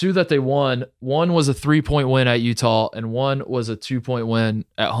the 2 that they won, one was a 3-point win at Utah and one was a 2-point win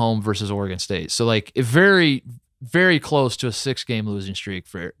at home versus Oregon State. So like very, very close to a 6-game losing streak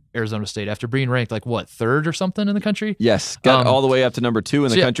for Arizona State after being ranked like what, 3rd or something in the country? Yes, got all the way up to number 2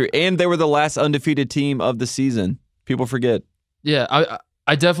 in the country, and they were the last undefeated team of the season. People forget. Yeah,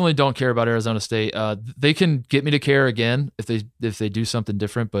 I definitely don't care about Arizona State. They can get me to care again if they do something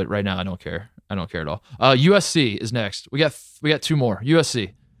different, but right now I don't care. I don't care at all. USC is next. We got 2 more.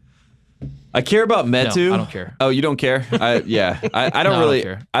 USC. I care about Metu. No, I don't care. Oh, you don't care? I don't really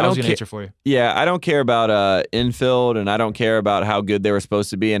care. I was don't gonna answer for you. Yeah, I don't care about infield, and I don't care about how good they were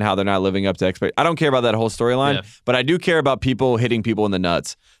supposed to be and how they're not living up to expectations. I don't care about that whole storyline, but I do care about people hitting people in the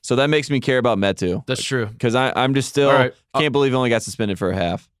nuts. So that makes me care about Metu. That's true. Because I'm just still can't believe he only got suspended for a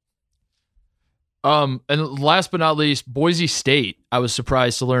half. And last but not least, Boise State, I was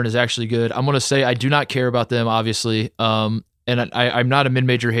surprised to learn is actually good. I'm going to say I do not care about them, obviously. And I'm not a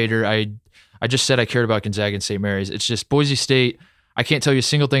mid-major hater. I just said I cared about Gonzaga and St. Mary's. It's just Boise State. I can't tell you a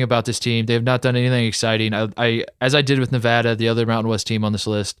single thing about this team. They have not done anything exciting. As I did with Nevada, the other Mountain West team on this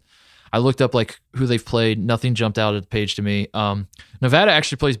list, I looked up like who they've played. Nothing jumped out at the page to me. Nevada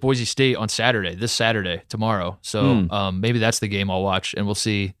actually plays Boise State on this Saturday, tomorrow. So maybe that's the game I'll watch, and we'll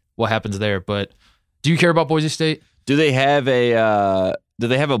see what happens there. But do you care about Boise State? Do they have a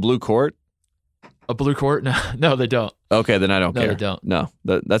blue court? A blue court? No, they don't. Okay, then I don't care. No, they don't. No,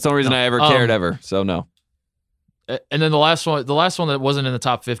 that's the only reason I ever cared ever. So no. And then the last one that wasn't in the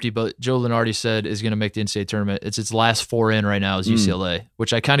top 50, but Joe Lunardi said is going to make the NCAA tournament. It's its last 4 in right now is UCLA,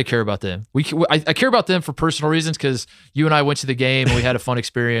 which I kind of care about them. I care about them for personal reasons because you and I went to the game and we had a fun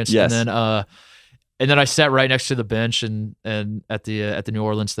experience. Yes. And then I sat right next to the bench and at the New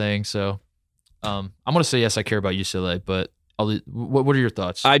Orleans thing. So I'm going to say yes, I care about UCLA, but what are your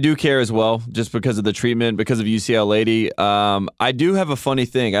thoughts? I do care as well, just because of the treatment, because of UCLA. I do have a funny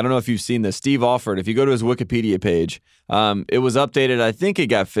thing. I don't know if you've seen this. Steve Alford, if you go to his Wikipedia page, it was updated. I think it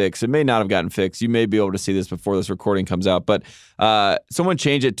got fixed. It may not have gotten fixed. You may be able to see this before this recording comes out. But someone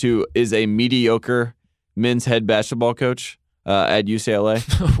changed it to is a mediocre men's head basketball coach at UCLA.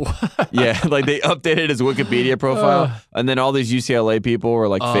 Yeah, like they updated his Wikipedia profile. And then all these UCLA people were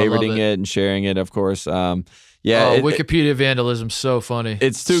like favoriting it and sharing it, of course. Yeah, Wikipedia vandalism, so funny.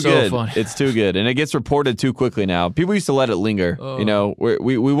 It's too good. Funny. It's too good, and it gets reported too quickly now. People used to let it linger. You know,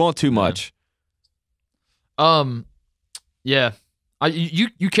 we won't too much. Yeah,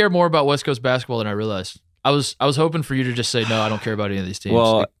 you care more about West Coast basketball than I realized. I was hoping for you to just say no, I don't care about any of these teams.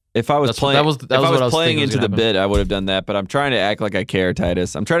 Well, if I was playing into the happen. bit, I would have done that. But I'm trying to act like I care,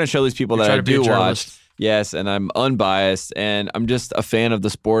 Titus. I'm trying to show these people that I do watch. Yes, and I'm unbiased, and I'm just a fan of the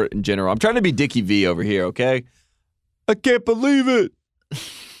sport in general. I'm trying to be Dickie V over here, okay? I can't believe it.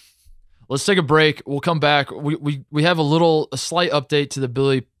 Let's take a break. We'll come back. We have a slight update to the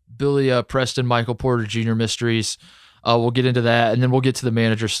Billy Preston, Michael Porter Jr. mysteries. We'll get into that, and then we'll get to the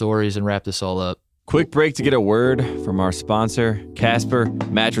manager stories and wrap this all up. Quick break to get a word from our sponsor, Casper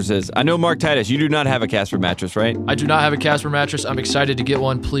Mattresses. I know, Mark Titus, you do not have a Casper mattress, right? I do not have a Casper mattress. I'm excited to get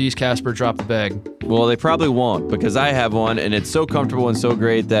one. Please, Casper, drop the bag. Well, they probably won't, because I have one, and it's so comfortable and so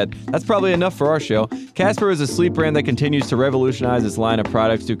great that's probably enough for our show. Casper is a sleep brand that continues to revolutionize its line of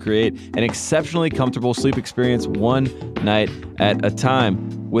products to create an exceptionally comfortable sleep experience one night at a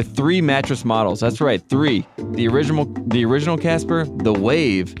time. With 3 mattress models. That's right, 3. The original Casper, the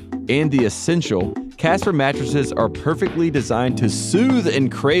Wave, and the Essential. Casper mattresses are perfectly designed to soothe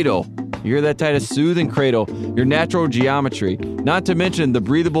and cradle. You hear that, Titus? Soothe and cradle your natural geometry. Not to mention, the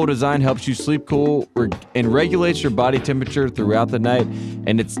breathable design helps you sleep cool and regulates your body temperature throughout the night,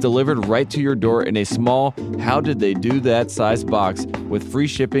 and it's delivered right to your door in a small, how did they do that size box with free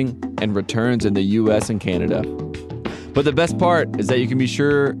shipping and returns in the US and Canada. But the best part is that you can be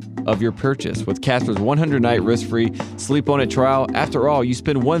sure of your purchase with Casper's 100-night risk-free sleep on it trial. After all, you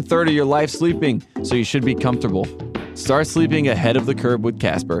spend 1/3 of your life sleeping, so you should be comfortable. Start sleeping ahead of the curve with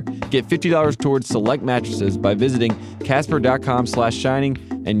Casper. Get $50 towards select mattresses by visiting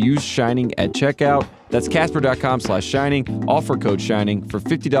casper.com/shining and use Shining at checkout. That's casper.com/shining. Offer code SHINING for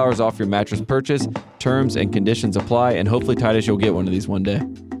 $50 off your mattress purchase. Terms and conditions apply, and hopefully, Titus, you'll get one of these one day.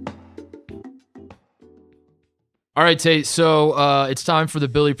 All right, Tate. So it's time for the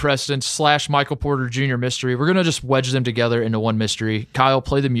Billy Preston / Michael Porter Jr. mystery. We're going to just wedge them together into one mystery. Kyle,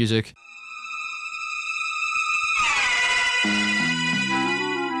 play the music.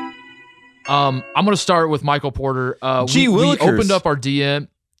 I'm going to start with Michael Porter. We opened up our DM.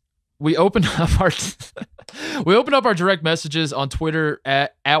 We opened up our direct messages on Twitter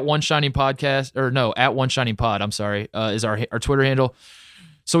at One Shining Podcast, or no, at One Shining Pod. I'm sorry, is our Twitter handle.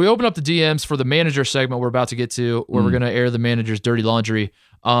 So we opened up the DMs for the manager segment we're about to get to, where we're going to air the manager's dirty laundry.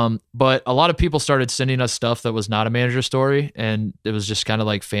 But a lot of people started sending us stuff that was not a manager story, and it was just kind of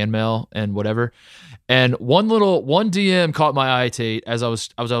like fan mail and whatever. And one DM caught my eye, Tate, as I was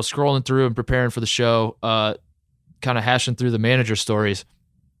scrolling through and preparing for the show, kind of hashing through the manager stories.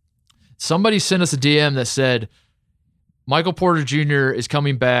 Somebody sent us a DM that said Michael Porter Jr. is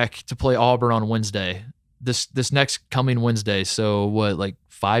coming back to play Auburn on Wednesday. This next coming Wednesday. So what, like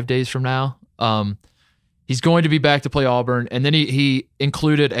 5 days from now? He's going to be back to play Auburn. And then he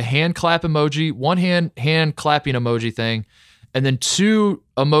included a hand clap emoji, one hand clapping emoji thing, and then 2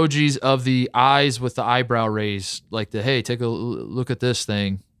 emojis of the eyes with the eyebrow raised, like the, hey, take a look at this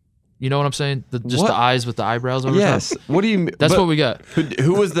thing. You know what I'm saying? The eyes with the eyebrows over yes. top. What do you mean? That's what we got.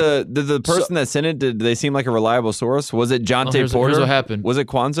 Who was the person that sent it? Did they seem like a reliable source? Was it John Tate Porter? Here's what happened. Was it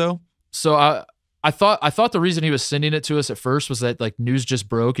Kwanzo? So I thought the reason he was sending it to us at first was that like news just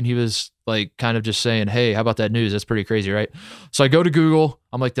broke, and he was like kind of just saying, hey, how about that news? That's pretty crazy, right? So I go to Google.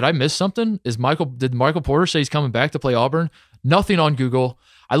 I'm like, did I miss something? Did Michael Porter say he's coming back to play Auburn? Nothing on Google.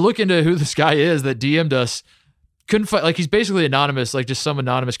 I look into who this guy is that DM'd us. Couldn't find, like, he's basically anonymous, like just some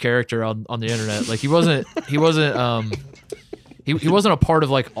anonymous character on the internet. Like he wasn't a part of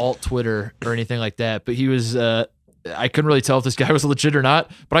like alt Twitter or anything like that, but he was I couldn't really tell if this guy was legit or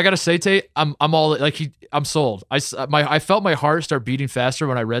not. But I gotta say, Tate, I'm all like I'm sold. I felt my heart start beating faster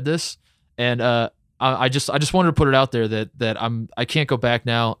when I read this, and I just wanted to put it out there that I can't go back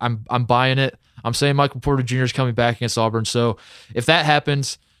now. I'm buying it. I'm saying Michael Porter Jr. is coming back against Auburn. So if that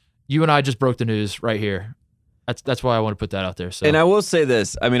happens, you and I just broke the news right here. That's why I want to put that out there. So. And I will say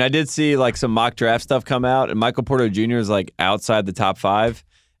this. I mean, I did see like some mock draft stuff come out, and Michael Porter Jr. is like outside the top 5.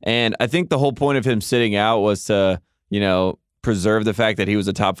 And I think the whole point of him sitting out was to, preserve the fact that he was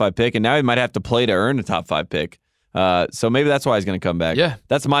a top 5 pick, and now he might have to play to earn a top 5 pick. So maybe that's why he's going to come back. Yeah.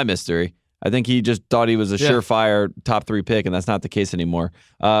 That's my mystery. I think he just thought he was a surefire top 3 pick, and that's not the case anymore.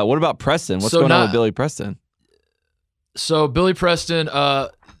 What about Preston? What's going on with Billy Preston? So Billy Preston,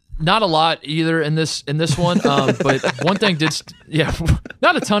 not a lot either in this one, but one thing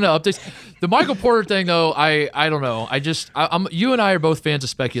not a ton of updates. The Michael Porter thing, though, I don't know. You and I are both fans of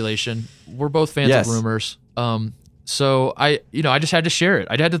speculation. We're both fans of rumors. So I just had to share it.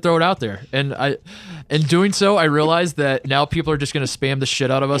 I had to throw it out there, and in doing so, I realized that now people are just going to spam the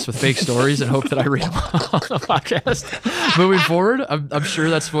shit out of us with fake stories and hope that I read them on the podcast. Moving forward, I'm sure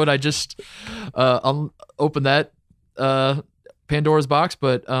that's what I just I'll open that. Pandora's box,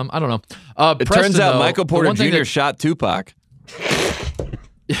 but I don't know. It turns out Michael Porter Jr. shot Tupac.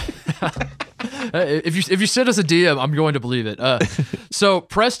 If you send us a DM, I'm going to believe it. So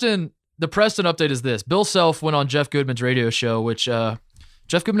the Preston update is this: Bill Self went on Jeff Goodman's radio show, which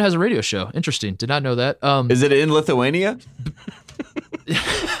Jeff Goodman has a radio show. Interesting, did not know that. Is it in Lithuania?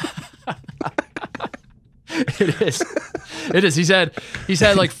 It is. He's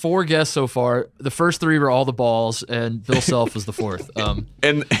had like 4 guests so far. The first 3 were all the balls, and Bill Self was the 4th.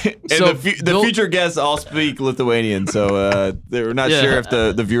 And the future guests all speak Lithuanian, so we're not sure if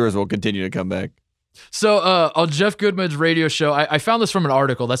the viewers will continue to come back. So on Jeff Goodman's radio show, I found this from an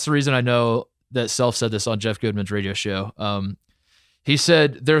article. That's the reason I know that Self said this on Jeff Goodman's radio show. He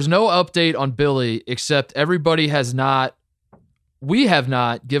said, "There's no update on Billy except we have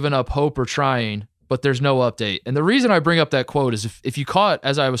not given up hope or trying, but there's no update." And the reason I bring up that quote is if you caught,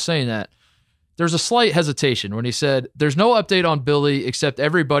 as I was saying that, there's a slight hesitation when he said, "There's no update on Billy except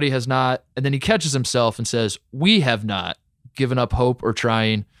everybody has not," and then he catches himself and says, "We have not given up hope or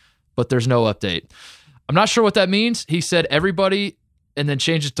trying, but there's no update." I'm not sure what that means. He said everybody and then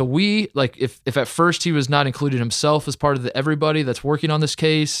changed it to we. Like if at first he was not including himself as part of the everybody that's working on this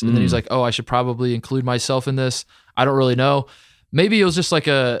case, and then he's like, oh, I should probably include myself in this. I don't really know. Maybe it was just like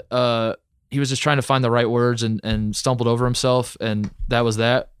he was just trying to find the right words and stumbled over himself, and that was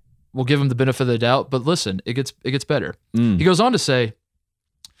that. We'll give him the benefit of the doubt, but listen, it gets better. He goes on to say,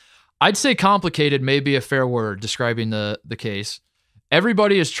 I'd say complicated may be a fair word describing the case.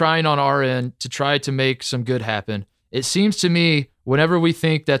 Everybody is trying on our end to try to make some good happen. It seems to me whenever we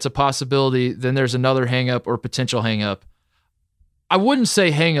think that's a possibility, then there's another hang-up or potential hang-up. I wouldn't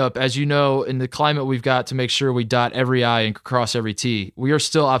say hang-up, as you know, in the climate we've got to make sure we dot every I and cross every T. We are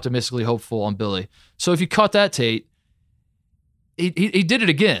still optimistically hopeful on Billy. So if you caught that, Tate, he did it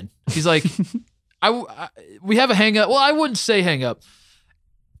again. He's like, we have a hang up. Well, I wouldn't say hang up.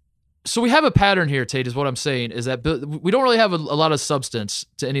 So we have a pattern here, Tate, is what I'm saying, is that we don't really have a lot of substance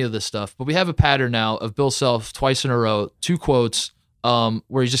to any of this stuff, but we have a pattern now of Bill Self twice in a row, 2 quotes,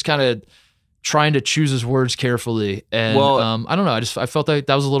 where he's just kind of trying to choose his words carefully. And I don't know. I felt that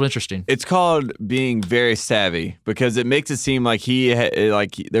was a little interesting. It's called being very savvy because it makes it seem like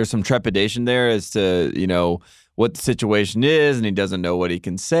there's some trepidation there as to, what the situation is, and he doesn't know what he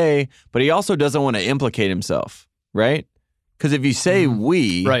can say, but he also doesn't want to implicate himself, right? Because if you say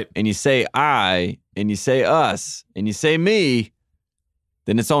we, right, and you say I, and you say us, and you say me,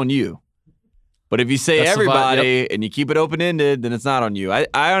 then it's on you. But if you say that's everybody and you keep it open-ended, then it's not on you. I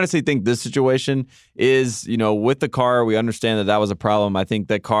honestly think this situation is, with the car, we understand that was a problem. I think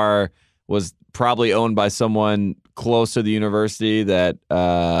that car was probably owned by someone close to the university that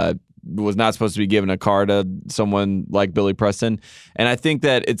was not supposed to be given a car to someone like Billy Preston. And I think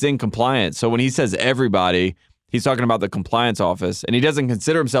that it's in compliance. So when he says everybody, he's talking about the compliance office, and he doesn't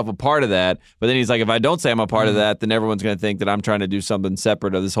consider himself a part of that. But then he's like, if I don't say I'm a part of that, then everyone's going to think that I'm trying to do something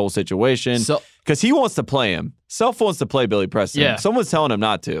separate of this whole situation. Because he wants to play him. Self wants to play Billy Preston. Yeah. Someone's telling him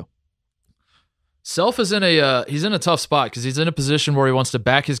not to. Self is in a tough spot because he's in a position where he wants to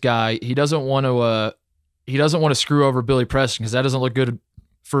back his guy. He doesn't want to screw over Billy Preston because that doesn't look good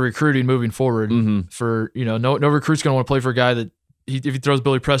for recruiting moving forward. Mm-hmm. For no recruit's going to want to play for a guy that if he throws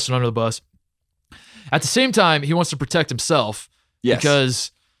Billy Preston under the bus. At the same time, he wants to protect himself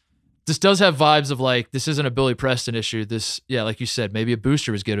because this does have vibes of like, this isn't a Billy Preston issue. This, like you said, maybe a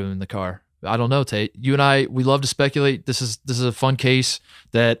booster was getting him in the car. I don't know, Tate. You and I, we love to speculate. This is a fun case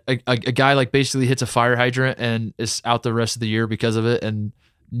that a guy like basically hits a fire hydrant and is out the rest of the year because of it, and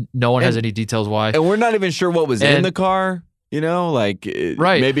no one has any details why. And we're not even sure what was in the car.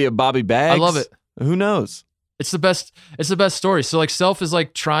 Maybe a Bobby Bags. I love it. Who knows? It's the best story. So like Self is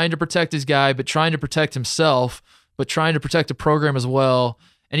like trying to protect his guy, but trying to protect himself, but trying to protect the program as well.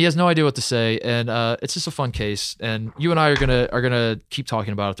 And he has no idea what to say. And it's just a fun case. And you and I are gonna keep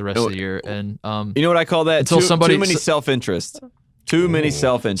talking about it the rest of the year. And you know what I call that? Until too many self-interest. Too many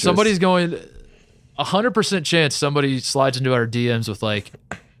self-interest. Somebody's going 100% chance somebody slides into our DMs with like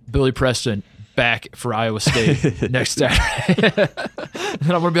Billy Preston back for Iowa State next Saturday.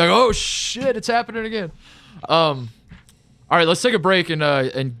 And I'm gonna be like, oh shit, it's happening again. All right, let's take a break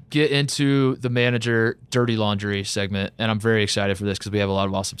and get into the manager dirty laundry segment. And I'm very excited for this because we have a lot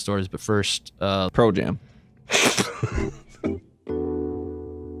of awesome stories. But first, Pro Jam.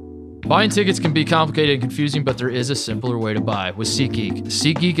 Buying tickets can be complicated and confusing, but there is a simpler way to buy with SeatGeek.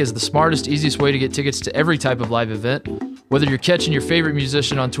 SeatGeek is the smartest, easiest way to get tickets to every type of live event. Whether you're catching your favorite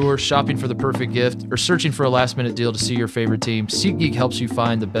musician on tour, shopping for the perfect gift, or searching for a last-minute deal to see your favorite team, SeatGeek helps you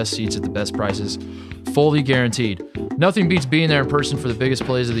find the best seats at the best prices, fully guaranteed. Nothing beats being there in person for the biggest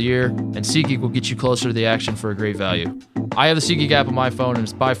plays of the year, and SeatGeek will get you closer to the action for a great value. I have the SeatGeek app on my phone, and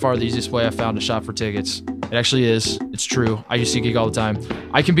it's by far the easiest way I've found to shop for tickets. It actually is. It's true. I use SeatGeek all the time.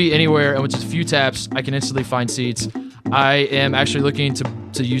 I can be anywhere, and with just a few taps, I can instantly find seats. I am actually looking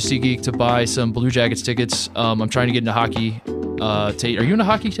to use SeatGeek to buy some Blue Jackets tickets. I'm trying to get into hockey. Tate, are you into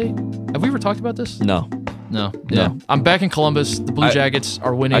hockey, Tate? Have we ever talked about this? No. Yeah. I'm back in Columbus. The Blue Jackets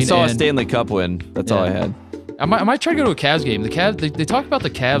are winning. I saw a Stanley Cup win. That's all I had. I might try to go to a Cavs game. The Cavs, they talk about the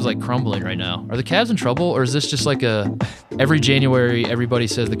Cavs like crumbling right now. Are the Cavs in trouble, or is this just like every January everybody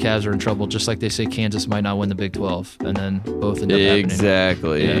says the Cavs are in trouble, just like they say Kansas might not win the Big 12, and then both end up happening.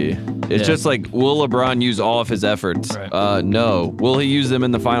 Exactly. Yeah. It's just like, will LeBron use all of his efforts? Right. No. Will he use them in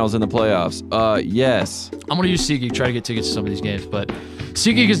the finals and the playoffs? Yes. I'm going to use SeatGeek, try to get tickets to some of these games, but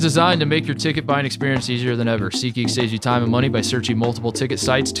SeatGeek is designed to make your ticket buying experience easier than ever. SeatGeek saves you time and money by searching multiple ticket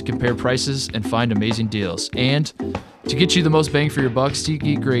sites to compare prices and find amazing deals. And to get you the most bang for your buck,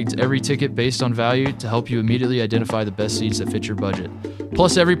 SeatGeek grades every ticket based on value to help you immediately identify the best seats that fit your budget.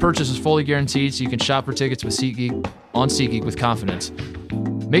 Plus, every purchase is fully guaranteed, so you can shop for tickets with SeatGeek with confidence.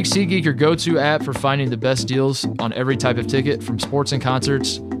 Make SeatGeek your go-to app for finding the best deals on every type of ticket, from sports and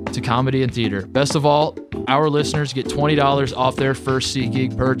concerts to comedy and theater. Best of all, our listeners get $20 off their first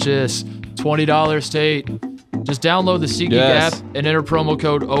SeatGeek purchase. $20, Tate. Just download the SeatGeek app and enter promo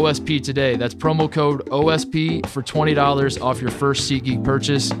code OSP today. That's promo code OSP for $20 off your first SeatGeek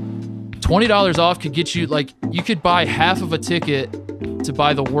purchase. $20 off could get you, you could buy half of a ticket to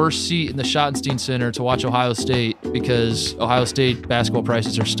buy the worst seat in the Schottenstein Center to watch Ohio State, because Ohio State basketball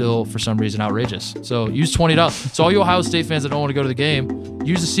prices are still, for some reason, outrageous. So use $20. So all you Ohio State fans that don't want to go to the game,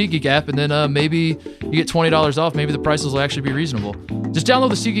 use the SeatGeek app, and then maybe you get $20 off. Maybe the prices will actually be reasonable. Just download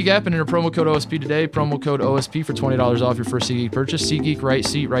the SeatGeek app and enter promo code OSP today. Promo code OSP for $20 off your first SeatGeek purchase. SeatGeek, right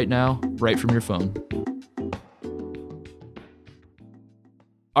seat right now, right from your phone.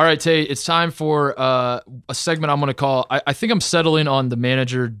 All right, Tate, it's time for a segment I'm going to call. I think I'm settling on the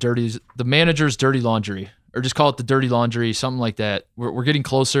manager's dirty laundry, or just call it the dirty laundry, something like that. We're getting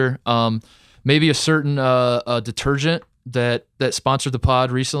closer. Maybe a certain detergent that sponsored the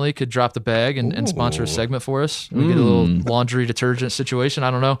pod recently could drop the bag and sponsor a segment for us. We get a little laundry detergent situation.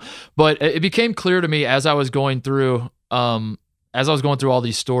 I don't know, but it became clear to me as I was going through all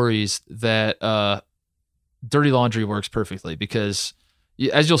these stories that dirty laundry works perfectly because,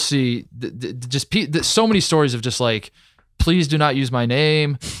 as you'll see, so many stories of just like, please do not use my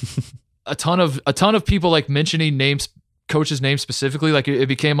name. a ton of people like mentioning coaches' names specifically. Like it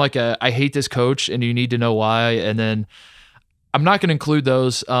became like I hate this coach and you need to know why. And then I'm not going to include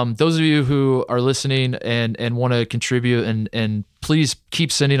those. Those of you who are listening and want to contribute and please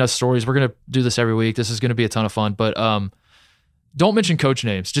keep sending us stories. We're going to do this every week. This is going to be a ton of fun, but don't mention coach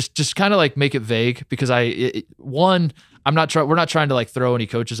names. Just kind of like make it vague because we're not trying to like throw any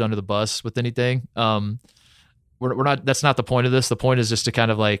coaches under the bus with anything. We're not. That's not the point of this. The point is just to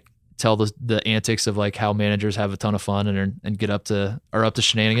kind of like tell the antics of like how managers have a ton of fun and get up to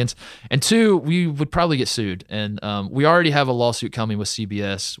shenanigans. And two, we would probably get sued, and we already have a lawsuit coming with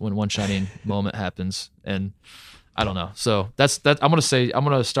CBS when one shining moment happens. And I don't know. So that's that. I'm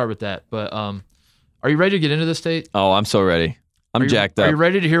gonna start with that. But are you ready to get into this, Tate? Oh, I'm so ready. I'm jacked up. Are you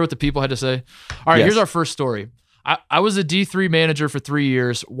ready to hear what the people had to say? All right, Yes. Here's our first story. I was a D3 manager for 3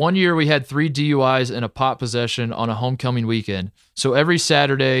 years. 1 year we had 3 DUIs and a pot possession on a homecoming weekend. So every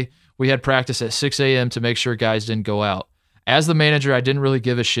Saturday we had practice at 6 a.m. to make sure guys didn't go out. As the manager, I didn't really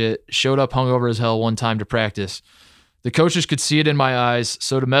give a shit. Showed up hungover as hell one time to practice. The coaches could see it in my eyes.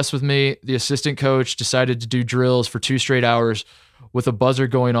 So to mess with me, the assistant coach decided to do drills for 2 straight hours with a buzzer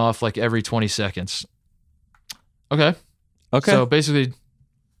going off like every 20 seconds. Okay. So basically,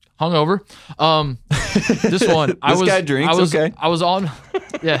 hungover. This one, This guy drinks. I was on.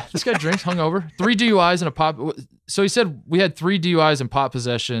 Yeah, this guy drinks. Hungover. 3 DUIs and a pot. So he said we had 3 DUIs and pot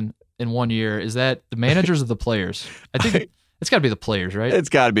possession in 1 year. Is that the managers or the players? I think it's got to be the players, right? It's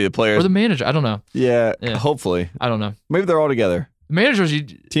got to be the players or the manager. I don't know. Yeah. Hopefully. I don't know. Maybe they're all together. Managers,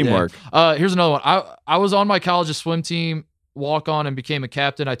 Teamwork. Yeah. Here's another one. I was on my college's swim team, walk on, and became a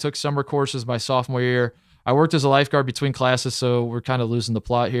captain. I took summer courses my sophomore year. I worked as a lifeguard between classes, so we're kind of losing the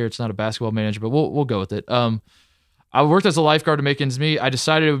plot here. It's not a basketball manager, but we'll go with it. I worked as a lifeguard to make ends meet. I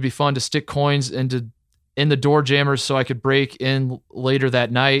decided it would be fun to stick coins in the door jammers so I could break in later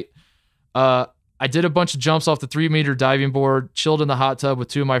that night. I did a bunch of jumps off the 3-meter diving board, chilled in the hot tub with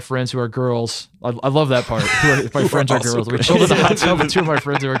 2 of my friends who are girls. I love that part. My friends are girls. We chilled in the hot tub with 2 of my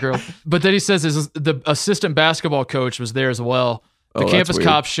friends who are girls. But then he says the assistant basketball coach was there as well. The campus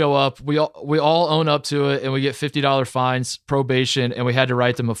cops show up. We all own up to it, and we get $50 fines, probation, and we had to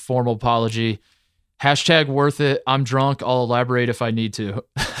write them a formal apology. # worth it. I'm drunk. I'll elaborate if I need to.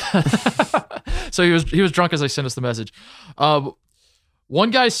 So he was drunk as I sent us the message.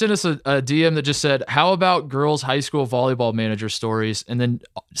 One guy sent us a DM that just said, "How about girls' high school volleyball manager stories?" and then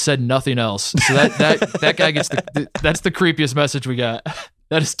said nothing else. So that guy gets that's the creepiest message we got.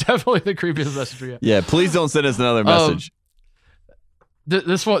 That is definitely the creepiest message we got. Yeah, please don't send us another message.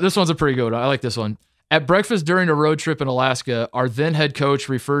 This one's a pretty good one. I like this one. At breakfast during a road trip in Alaska, our then head coach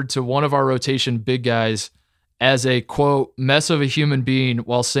referred to one of our rotation big guys as a, quote, mess of a human being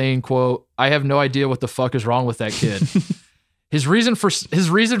while saying, quote, I have no idea what the fuck is wrong with that kid. His reason for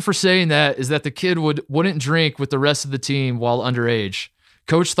saying that is that the kid wouldn't drink with the rest of the team while underage.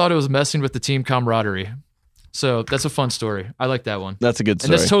 Coach thought it was messing with the team camaraderie. So that's a fun story. I like that one. That's a good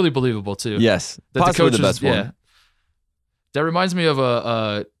story. And that's totally believable too. Yes. That Possibly the best one. Yeah. That reminds me of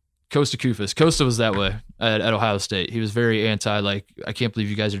Costa Koufis. Costa was that way at Ohio State. He was very anti, like, I can't believe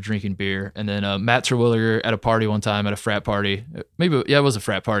you guys are drinking beer. And then Matt Terwilliger at a party one time, at a frat party, it was a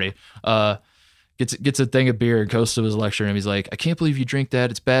frat party, gets a thing of beer, and Costa was lecturing him. He's like, I can't believe you drink that.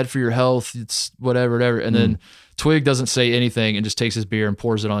 It's bad for your health. It's whatever. And then Twig doesn't say anything and just takes his beer and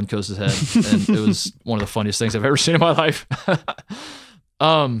pours it on Costa's head. And it was one of the funniest things I've ever seen in my life.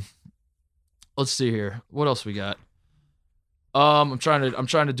 Let's see here. What else we got? I'm trying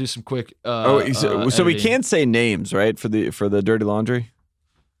to do some quick. So we can't say names, right? For the dirty laundry.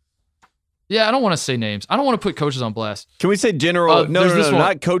 Yeah, I don't want to say names. I don't want to put coaches on blast. Can we say general? No,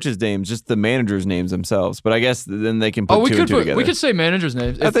 not coaches' names, just the managers' names themselves. But I guess then they can put two and two together. We could say managers'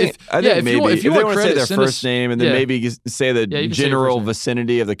 names. I think maybe if you want to say their first name and then maybe say the general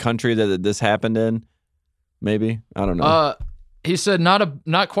vicinity of the country that this happened in. Maybe, I don't know. He said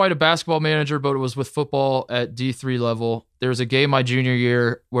not quite a basketball manager, but it was with football at D3 level. There was a game my junior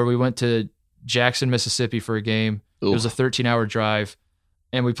year where we went to Jackson, Mississippi for a game. Ooh. It was a 13-hour drive,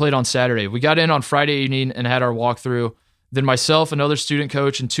 and we played on Saturday. We got in on Friday evening and had our walkthrough. Then myself, another student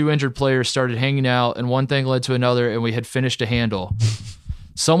coach, and 2 injured players started hanging out, and one thing led to another, and we had finished a handle.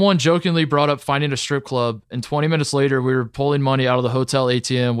 Someone jokingly brought up finding a strip club, and 20 minutes later, we were pulling money out of the hotel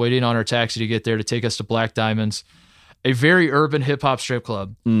ATM, waiting on our taxi to get there to take us to Black Diamonds, a very urban hip-hop strip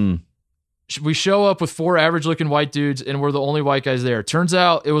club. We show up with 4 average-looking white dudes, and we're the only white guys there. Turns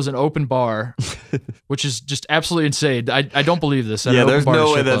out it was an open bar, which is just absolutely insane. I don't believe this. Yeah, there's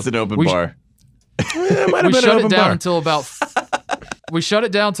no way that's an open bar. We shut it down until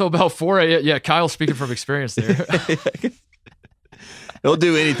about 4 a.m. Yeah, Kyle's speaking from experience there. He'll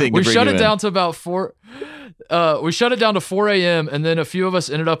do anything. We shut it down to about 4. We shut it down to 4 a.m. and then a few of us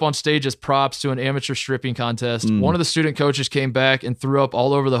ended up on stage as props to an amateur stripping contest. One of the student coaches came back and threw up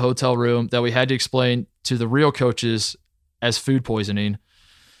all over the hotel room that we had to explain to the real coaches as food poisoning.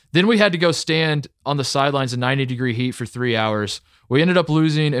 Then we had to go stand on the sidelines in 90-degree heat for 3 hours. We ended up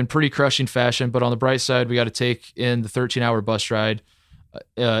losing in pretty crushing fashion, but on the bright side, we got to take in the 13-hour bus ride.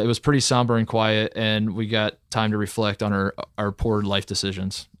 It was pretty somber and quiet, and we got time to reflect on our poor life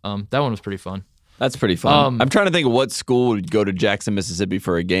decisions. That one was pretty fun. That's pretty fun. I'm trying to think of what school would go to Jackson, Mississippi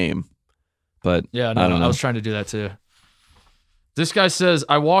for a game, but yeah, no, I was trying to do that too. This guy says,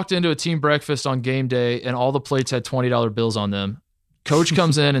 I walked into a team breakfast on game day, and all the plates had $20 bills on them. Coach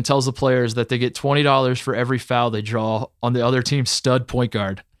comes in and tells the players that they get $20 for every foul they draw on the other team's stud point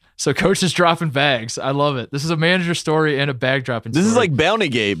guard. So coach is dropping bags. I love it. This is a manager story and a bag dropping story. This is like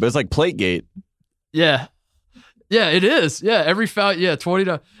Bountygate, but it's like Plategate. Yeah. Yeah, it is. Yeah, every foul. Yeah,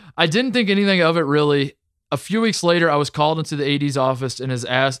 $20. I didn't think anything of it really. A few weeks later, I was called into the AD's office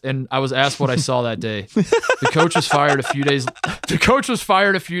and I was asked what I saw that day. The coach was fired a few days. The coach was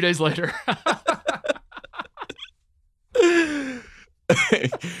fired a few days later.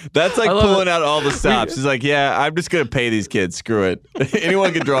 That's like pulling out all the stops. He's like, yeah, I'm just gonna pay these kids. Screw it.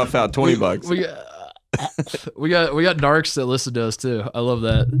 Anyone can draw a foul. $20. We got narcs that listen to us too. I love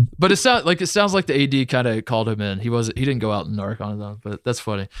that. But it sounds like the AD kind of called him in. He didn't go out and narc on his own, but that's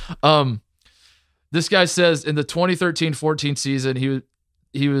funny. This guy says in the 2013-14 season,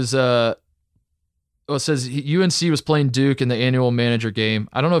 it says UNC was playing Duke in the annual manager game.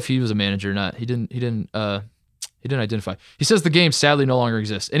 I don't know if he was a manager or not. He didn't identify. He says the game sadly no longer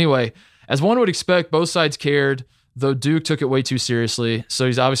exists. Anyway, as one would expect, both sides cared, though Duke took it way too seriously. So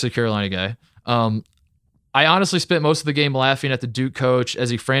he's obviously a Carolina guy. I honestly spent most of the game laughing at the Duke coach as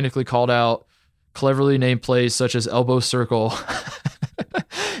he frantically called out cleverly named plays such as elbow circle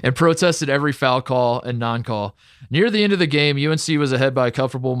and protested every foul call and non-call. Near the end of the game, UNC was ahead by a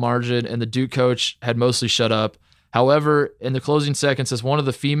comfortable margin and the Duke coach had mostly shut up. However, in the closing seconds, as one of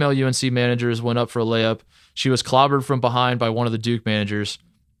the female UNC managers went up for a layup, she was clobbered from behind by one of the Duke managers.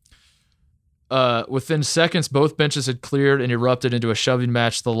 Within seconds, both benches had cleared and erupted into a shoving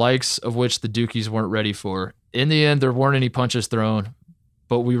match, the likes of which the Dukies weren't ready for. In the end, there weren't any punches thrown,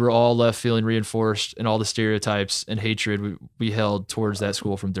 but we were all left feeling reinforced in all the stereotypes and hatred we held towards that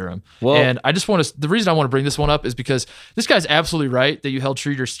school from Durham. Well, and I just the reason I want to bring this one up is because this guy's absolutely right that you held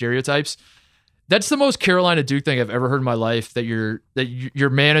true to your stereotypes. That's the most Carolina Duke thing I've ever heard in my life. That your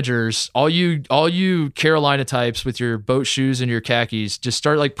managers, all you Carolina types with your boat shoes and your khakis, just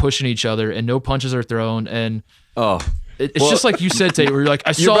start like pushing each other, and no punches are thrown. And it's just like you said, Tate, where you're like,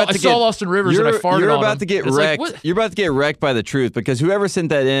 I saw Austin Rivers and I farted on him. You're about to get wrecked. Like, you're about to get wrecked by the truth, because whoever sent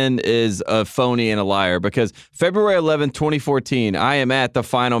that in is a phony and a liar. Because February 11th, 2014, I am at the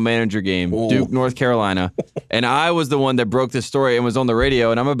final manager game, Duke, North Carolina, and I was the one that broke this story and was on the radio,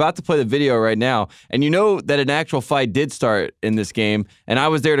 and I'm about to play the video right now. And you know that an actual fight did start in this game, and I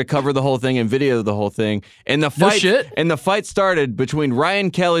was there to cover the whole thing and video the whole thing. And the fight started between Ryan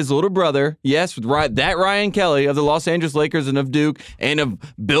Kelly's little brother, yes, with that Ryan Kelly of the Los Angeles Lakers and of Duke, and of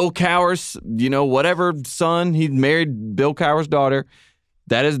Bill Cowher's, whatever son. He married Bill Cowher's daughter.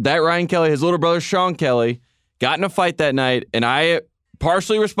 That Ryan Kelly, his little brother Sean Kelly, got in a fight that night, and I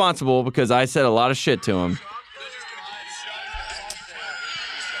partially responsible because I said a lot of shit to him.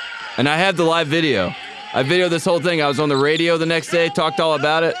 And I have the live video. I videoed this whole thing. I was on the radio the next day, talked all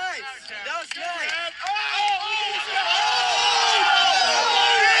about it.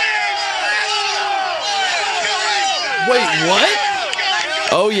 Wait, what?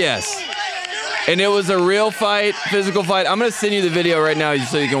 Oh, yes. And it was a real fight, physical fight. I'm going to send you the video right now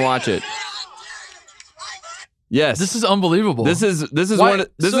so you can watch it. Yes. This is unbelievable. This is one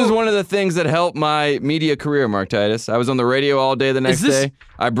of the things that helped my media career, Mark Titus. I was on the radio all day the next day.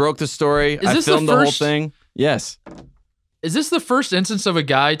 I broke the story. I filmed the whole thing. Yes. Is this the first instance of a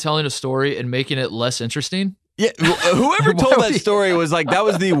guy telling a story and making it less interesting? Yeah. Whoever told that story was like, that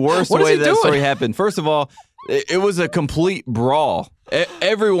was the worst way that story happened. First of all, it was a complete brawl.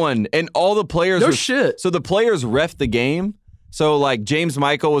 Everyone and all the players. No shit. So the players ref the game. So like James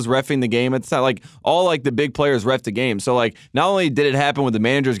Michael was reffing the game. It's not like all like the big players ref the game. So like not only did it happen with the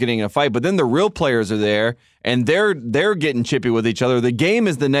managers getting in a fight, but then the real players are there and they're getting chippy with each other. The game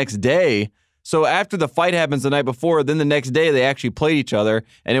is the next day. So after the fight happens the night before, then the next day they actually played each other,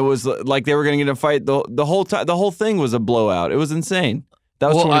 and it was like they were going to get in a fight the whole time. The whole thing was a blowout. It was insane.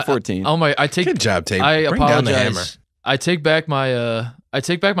 That was 2014. Good job, Tate. I Bring down the hammer. apologize. I take back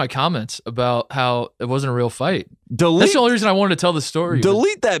my comments about how it wasn't a real fight. That's the only reason I wanted to tell the story.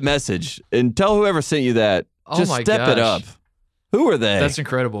 Delete that message and tell whoever sent you that. Just step it up. Who are they? That's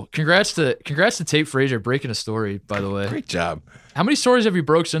incredible. Congrats to Tate Frazier breaking a story, by the way. Great job. How many stories have you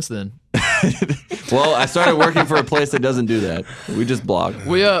broke since then? Well, I started working for a place that doesn't do that. We just blog.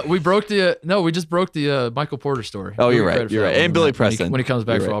 We just broke the Michael Porter story. Oh, you're right. You're right. And Billy Preston when he comes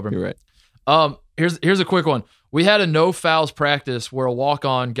back for Auburn. You're right. Here's a quick one. We had a no fouls practice where a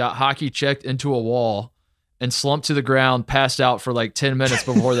walk-on got hockey checked into a wall and slumped to the ground, passed out for like 10 minutes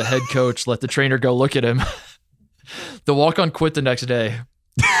before the head coach let the trainer go look at him. The walk-on quit the next day.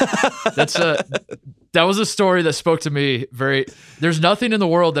 That was a story that spoke to me there's nothing in the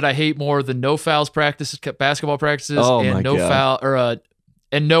world that I hate more than no fouls practices, basketball practices, and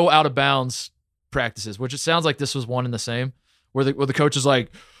and no out of bounds practices, which it sounds like this was one and the same, where the coach is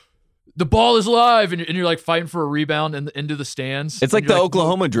like, the ball is live, and you're like fighting for a rebound into the stands. It's like the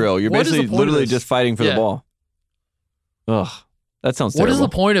Oklahoma drill. You're basically literally just fighting for the ball. Ugh. That sounds terrible. What is the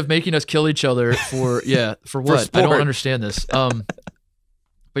point of making us kill each other for what? I don't understand this.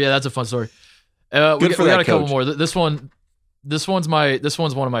 But yeah, that's a fun story. We got a couple more. This one's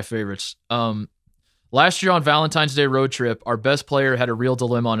one of my favorites. Last year on Valentine's Day road trip, our best player had a real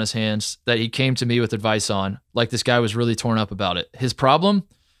dilemma on his hands that he came to me with advice on. Like this guy was really torn up about it. His problem?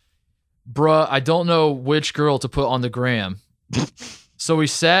 Bruh, I don't know which girl to put on the gram. So we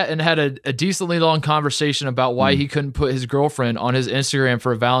sat and had a decently long conversation about why he couldn't put his girlfriend on his Instagram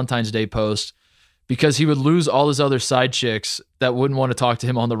for a Valentine's Day post because he would lose all his other side chicks that wouldn't want to talk to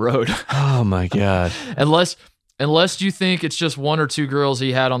him on the road. Oh my God. Unless you think it's just one or two girls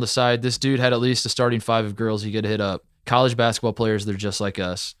he had on the side, this dude had at least a starting 5 of girls he could hit up. College basketball players, they're just like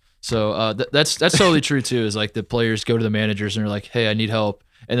us. So that's totally true too, is like the players go to the managers and they're like, hey, I need help.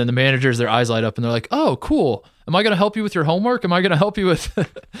 And then the managers, their eyes light up and they're like, oh, cool. Am I going to help you with your homework? Am I going to help you with...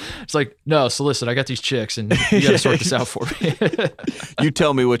 It's like, no, so listen, I got these chicks and you got to sort this out for me. You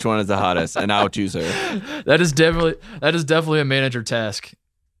tell me which one is the hottest and I'll choose her. That is definitely a manager task.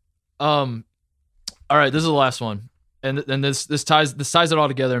 All right, this is the last one. And this ties it all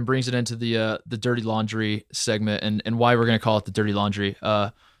together and brings it into the dirty laundry segment and why we're going to call it the dirty laundry.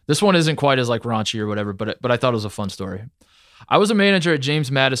 This one isn't quite as like raunchy or whatever, but I thought it was a fun story. I was a manager at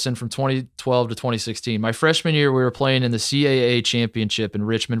James Madison from 2012 to 2016. My freshman year, we were playing in the CAA championship in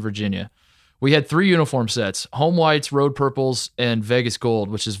Richmond, Virginia. We had 3 uniform sets, home whites, road purples, and Vegas gold,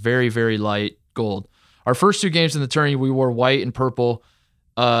 which is very, very light gold. Our first 2 games in the tourney, we wore white and purple.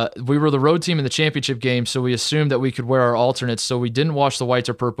 We were the road team in the championship game, so we assumed that we could wear our alternates, so we didn't wash the whites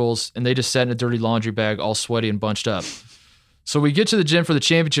or purples, and they just sat in a dirty laundry bag all sweaty and bunched up. So we get to the gym for the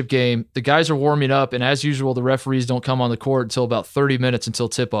championship game. The guys are warming up, and as usual, the referees don't come on the court until about 30 minutes until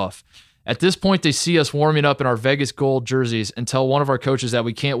tip-off. At this point, they see us warming up in our Vegas gold jerseys and tell one of our coaches that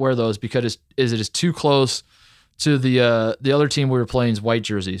we can't wear those because it is too close to the other team we were playing's white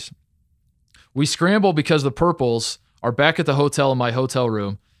jerseys. We scramble because the purples are back at the hotel in my hotel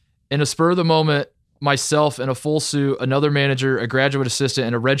room. In a spur of the moment, myself in a full suit, another manager, a graduate assistant,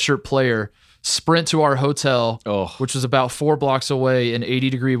 and a redshirt player sprint to our hotel, which was about 4 blocks away in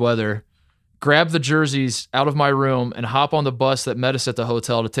 80-degree weather, grab the jerseys out of my room, and hop on the bus that met us at the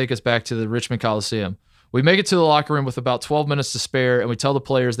hotel to take us back to the Richmond Coliseum. We make it to the locker room with about 12 minutes to spare, and we tell the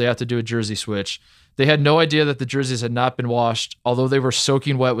players they have to do a jersey switch. They had no idea that the jerseys had not been washed, although they were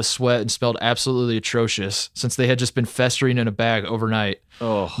soaking wet with sweat and smelled absolutely atrocious since they had just been festering in a bag overnight.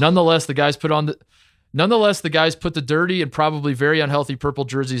 Nonetheless, the guys put the dirty and probably very unhealthy purple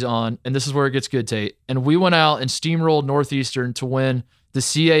jerseys on, and this is where it gets good, Tate. And we went out and steamrolled Northeastern to win the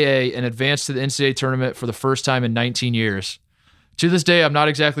CAA and advance to the NCAA tournament for the first time in 19 years. To this day, I'm not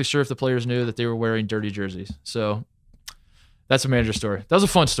exactly sure if the players knew that they were wearing dirty jerseys. So that's a manager story. That was a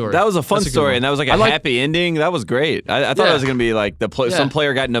fun story. That was a fun story, and that was like a happy ending. That was great. I thought it was going to be like some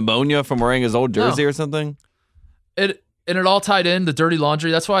player got pneumonia from wearing his old jersey or something. And it all tied in, the dirty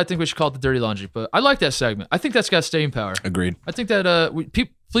laundry. That's why I think we should call it the dirty laundry. But I like that segment. I think that's got staying power. Agreed. I think that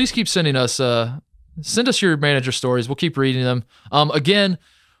please keep sending us send us your manager stories. We'll keep reading them. Again,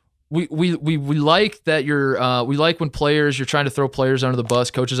 we like that we like when you're trying to throw players under the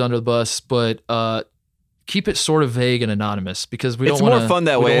bus, coaches under the bus, but keep it sort of vague and anonymous because we it's don't want to. It's more fun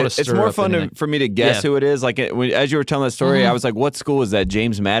that way. It's more fun for me to guess who it is. Like as you were telling that story, I was like, "What school is that?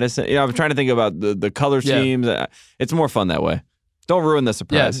 James Madison?" You know, I'm trying to think about the color schemes. It's more fun that way. Don't ruin the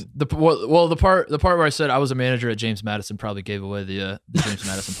surprise. Yeah, the part where I said I was a manager at James Madison probably gave away the James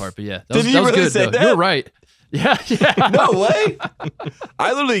Madison part. But yeah, that was good. Say that? You were right. Yeah. No way.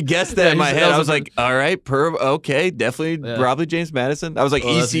 I literally guessed that in my head. I was like, all right, okay, definitely, probably James Madison. I was like,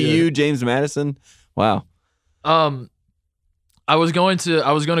 ECU, James Madison. Wow. I was going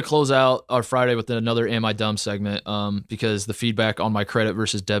to close out our Friday with another Am I Dumb segment because the feedback on my credit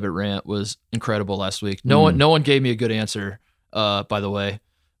versus debit rant was incredible last week. No one gave me a good answer, by the way.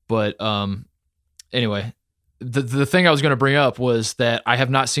 But anyway, the thing I was going to bring up was that I have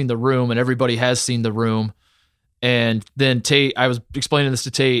not seen The Room, and everybody has seen The Room. And then Tate, I was explaining this to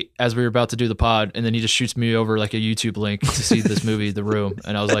Tate as we were about to do the pod, and then he just shoots me over like a YouTube link to see this movie, The Room.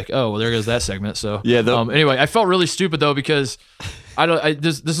 And I was like, oh, well, there goes that segment. So yeah. Anyway, I felt really stupid though because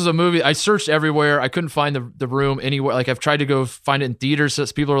this is a movie I searched everywhere. I couldn't find the Room anywhere. Like I've tried to go find it in theaters. So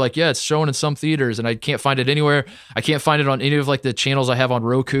people are like, yeah, it's showing in some theaters, and I can't find it anywhere. I can't find it on any of like the channels I have on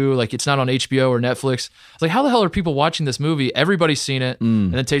Roku. Like it's not on HBO or Netflix. It's like, how the hell are people watching this movie? Everybody's seen it.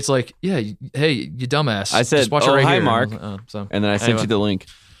 And then Tate's like, yeah, hey, you dumbass. I said, just watch it right hi, here. Mark. And then I sent you the link.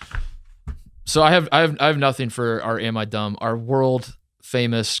 So I have nothing for our Am I Dumb, our world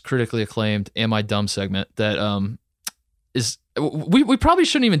famous, critically acclaimed Am I Dumb segment that is we probably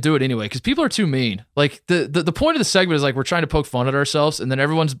shouldn't even do it anyway because people are too mean. Like the point of the segment is like we're trying to poke fun at ourselves, and then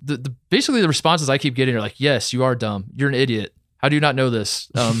everyone's basically the responses I keep getting are like, yes, you are dumb, you're an idiot, how do you not know this?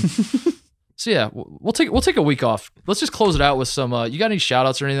 So yeah, we'll take a week off. Let's just close it out with some. You got any shout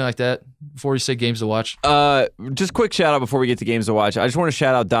outs or anything like that before we say games to watch? Just quick shout out before we get to games to watch. I just want to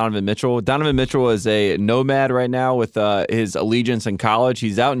shout out Donovan Mitchell. Donovan Mitchell is a nomad right now with his allegiance in college.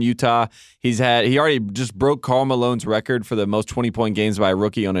 He's out in Utah. He already just broke Karl Malone's record for the most 20-point games by a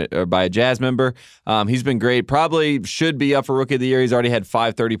rookie or by a Jazz member. He's been great. Probably should be up for Rookie of the Year. He's already had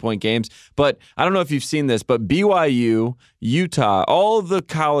 5 30-point games. But I don't know if you've seen this, but BYU, Utah, all of the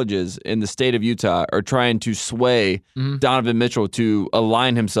colleges in the state of Utah are trying to sway Donovan Mitchell to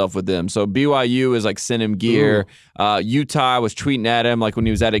align himself with them. So BYU is like send him gear. Utah was tweeting at him like when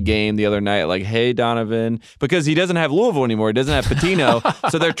he was at a game the other night, like, hey, Donovan, because he doesn't have Louisville anymore. He doesn't have Patino.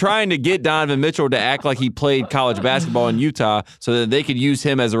 So they're trying to get Donovan Mitchell to act like he played college basketball in Utah so that they could use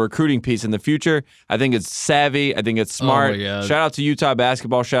him as a recruiting piece in the future. I think it's savvy. I think it's smart. Shout out to Utah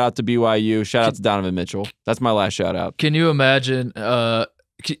basketball. Shout out to BYU. Shout out to Donovan Mitchell. That's my last shout out. Can you imagine?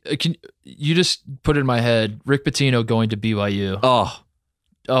 Can you just put in my head Rick Pitino going to BYU?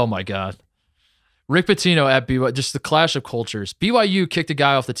 Oh my God. Rick Pitino at BYU, just the clash of cultures. BYU kicked a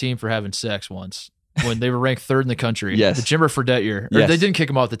guy off the team for having sex once when they were ranked 3rd in the country. Yes. The Jimmer Fredette year. Or they didn't kick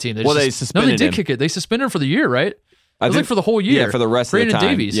him off the team. They suspended him. They did kick it. They suspended him for the year, right? I think for the whole year. Yeah, for the rest of the time.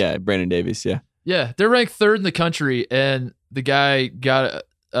 Brandon Davies. Yeah, Brandon Davies, yeah. Yeah, they're ranked 3rd in the country, and the guy got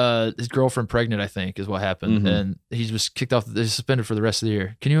his girlfriend pregnant, I think, is what happened. And he was kicked off. They suspended for the rest of the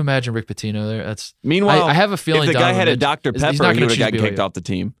year. Can you imagine Rick Pitino there? That's meanwhile. I have a feeling if the guy had a Dr. Pepper, he would have gotten kicked off the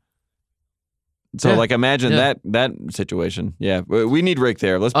team. So, imagine that situation. Yeah, we need Rick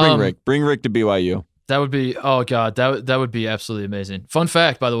there. Let's bring Rick. Bring Rick to BYU. That would be, oh God, that would be absolutely amazing. Fun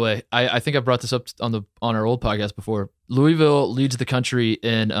fact, by the way, I think I brought this up on our old podcast before. Louisville leads the country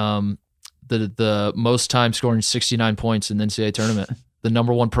in the most time scoring 69 points in the NCAA tournament. The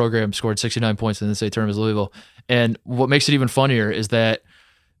number one program scored 69 points in the NCAA tournament is Louisville. And what makes it even funnier is that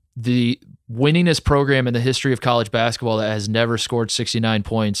the winningest program in the history of college basketball that has never scored 69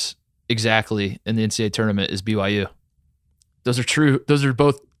 points exactly in the NCAA tournament is BYU. Those are true. Those are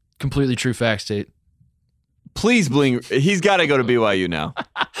both completely true facts, Tate. Please bling. He's got to go to BYU now.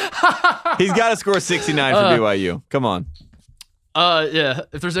 He's got to score 69 for BYU. Come on. Yeah.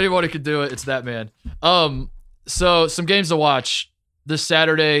 If there's anyone who could do it, it's that man. So some games to watch this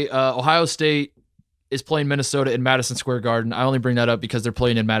Saturday. Ohio State is playing Minnesota in Madison Square Garden. I only bring that up because they're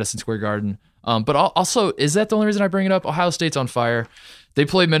playing in Madison Square Garden. But also, is that the only reason I bring it up? Ohio State's on fire. They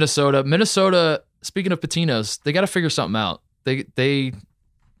play Minnesota. Minnesota, speaking of Patinos, they got to figure something out.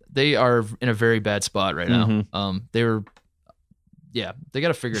 They are in a very bad spot right now. They got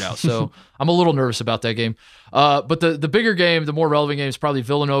to figure it out. So I'm a little nervous about that game. But the bigger game, the more relevant game is probably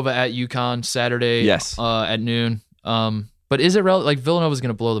Villanova at UConn Saturday at noon. But is it relevant? Like Villanova's going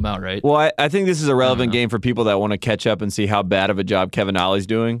to blow them out, right? Well, I think this is a relevant game for people that want to catch up and see how bad of a job Kevin Ollie's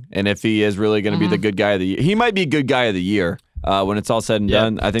doing, and if he is really going to be the good guy of the year. He might be good guy of the year when it's all said and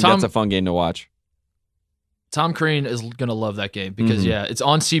done. I think that's a fun game to watch. Tom Crean is going to love that game because, it's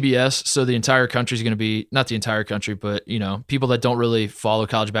on CBS, so the entire country's going to be, not the entire country, but, people that don't really follow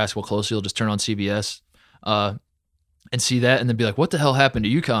college basketball closely will just turn on CBS. and see that and then be like, what the hell happened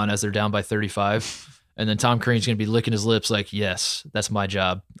to UConn as they're down by 35? And then Tom Crean's going to be licking his lips like, yes, that's my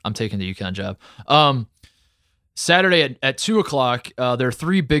job. I'm taking the UConn job. Saturday at 2 o'clock, there are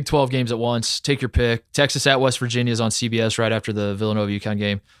 3 Big 12 games at once. Take your pick. Texas at West Virginia is on CBS right after the Villanova-UConn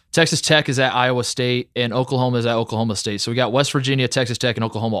game. Texas Tech is at Iowa State, and Oklahoma is at Oklahoma State. So we got West Virginia, Texas Tech, and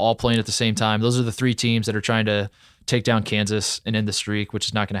Oklahoma all playing at the same time. Those are the 3 teams that are trying to take down Kansas and end the streak, which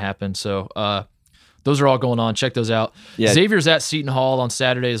is not going to happen. So those are all going on. Check those out. Yeah. Xavier's at Seton Hall on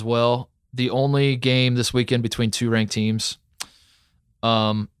Saturday as well. The only game this weekend between 2 ranked teams.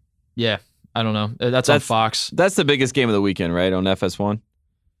 Yeah, I don't know. That's on Fox. That's the biggest game of the weekend, right? On FS1?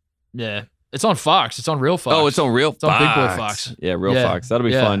 Yeah. It's on Fox. It's on Real Fox. Oh, it's on Real Fox. It's on Big Boy Fox. Yeah, Real Fox. That'll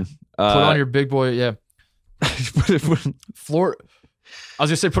be fun. Put on your big boy, yeah. Florida. I was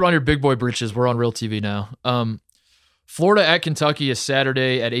going to say put on your big boy britches. We're on Real TV now. Florida at Kentucky is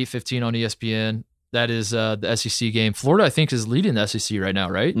Saturday at 8:15 on ESPN. That is the SEC game. Florida, I think, is leading the SEC right now,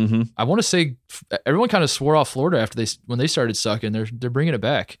 right? Mm-hmm. I want to say everyone kind of swore off Florida after when they started sucking. They're bringing it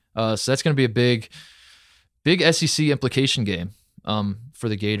back. So that's going to be a big SEC implication game for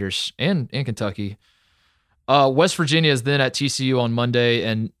the Gators and Kentucky. West Virginia is then at TCU on Monday,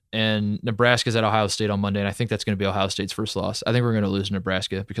 and Nebraska's at Ohio State on Monday, and I think that's going to be Ohio State's first loss. I think we're going to lose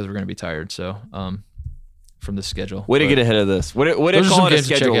Nebraska because we're going to be tired. So from the schedule. Way to get ahead of this. Way to call it a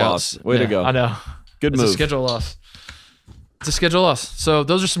schedule loss. Way to go. I know. Good move. It's a schedule loss. It's a schedule loss. So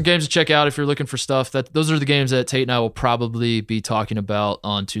those are some games to check out if you're looking for stuff. Those are the games that Tate and I will probably be talking about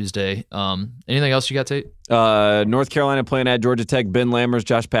on Tuesday. Anything else you got, Tate? North Carolina playing at Georgia Tech. Ben Lammers,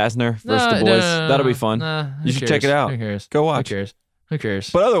 Josh Pastner versus the boys. That'll be fun. You should check it out. Who cares? Go watch. Who cares?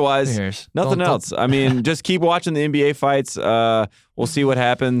 But otherwise, nothing else. I mean, just keep watching the NBA fights. We'll see what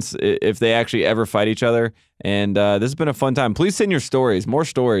happens if they actually ever fight each other. And this has been a fun time. Please send your stories. More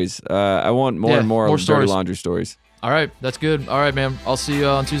stories. I want more and more dirty laundry stories. All right. That's good. All right, man. I'll see you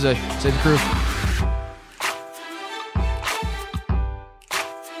on Tuesday. Save the crew.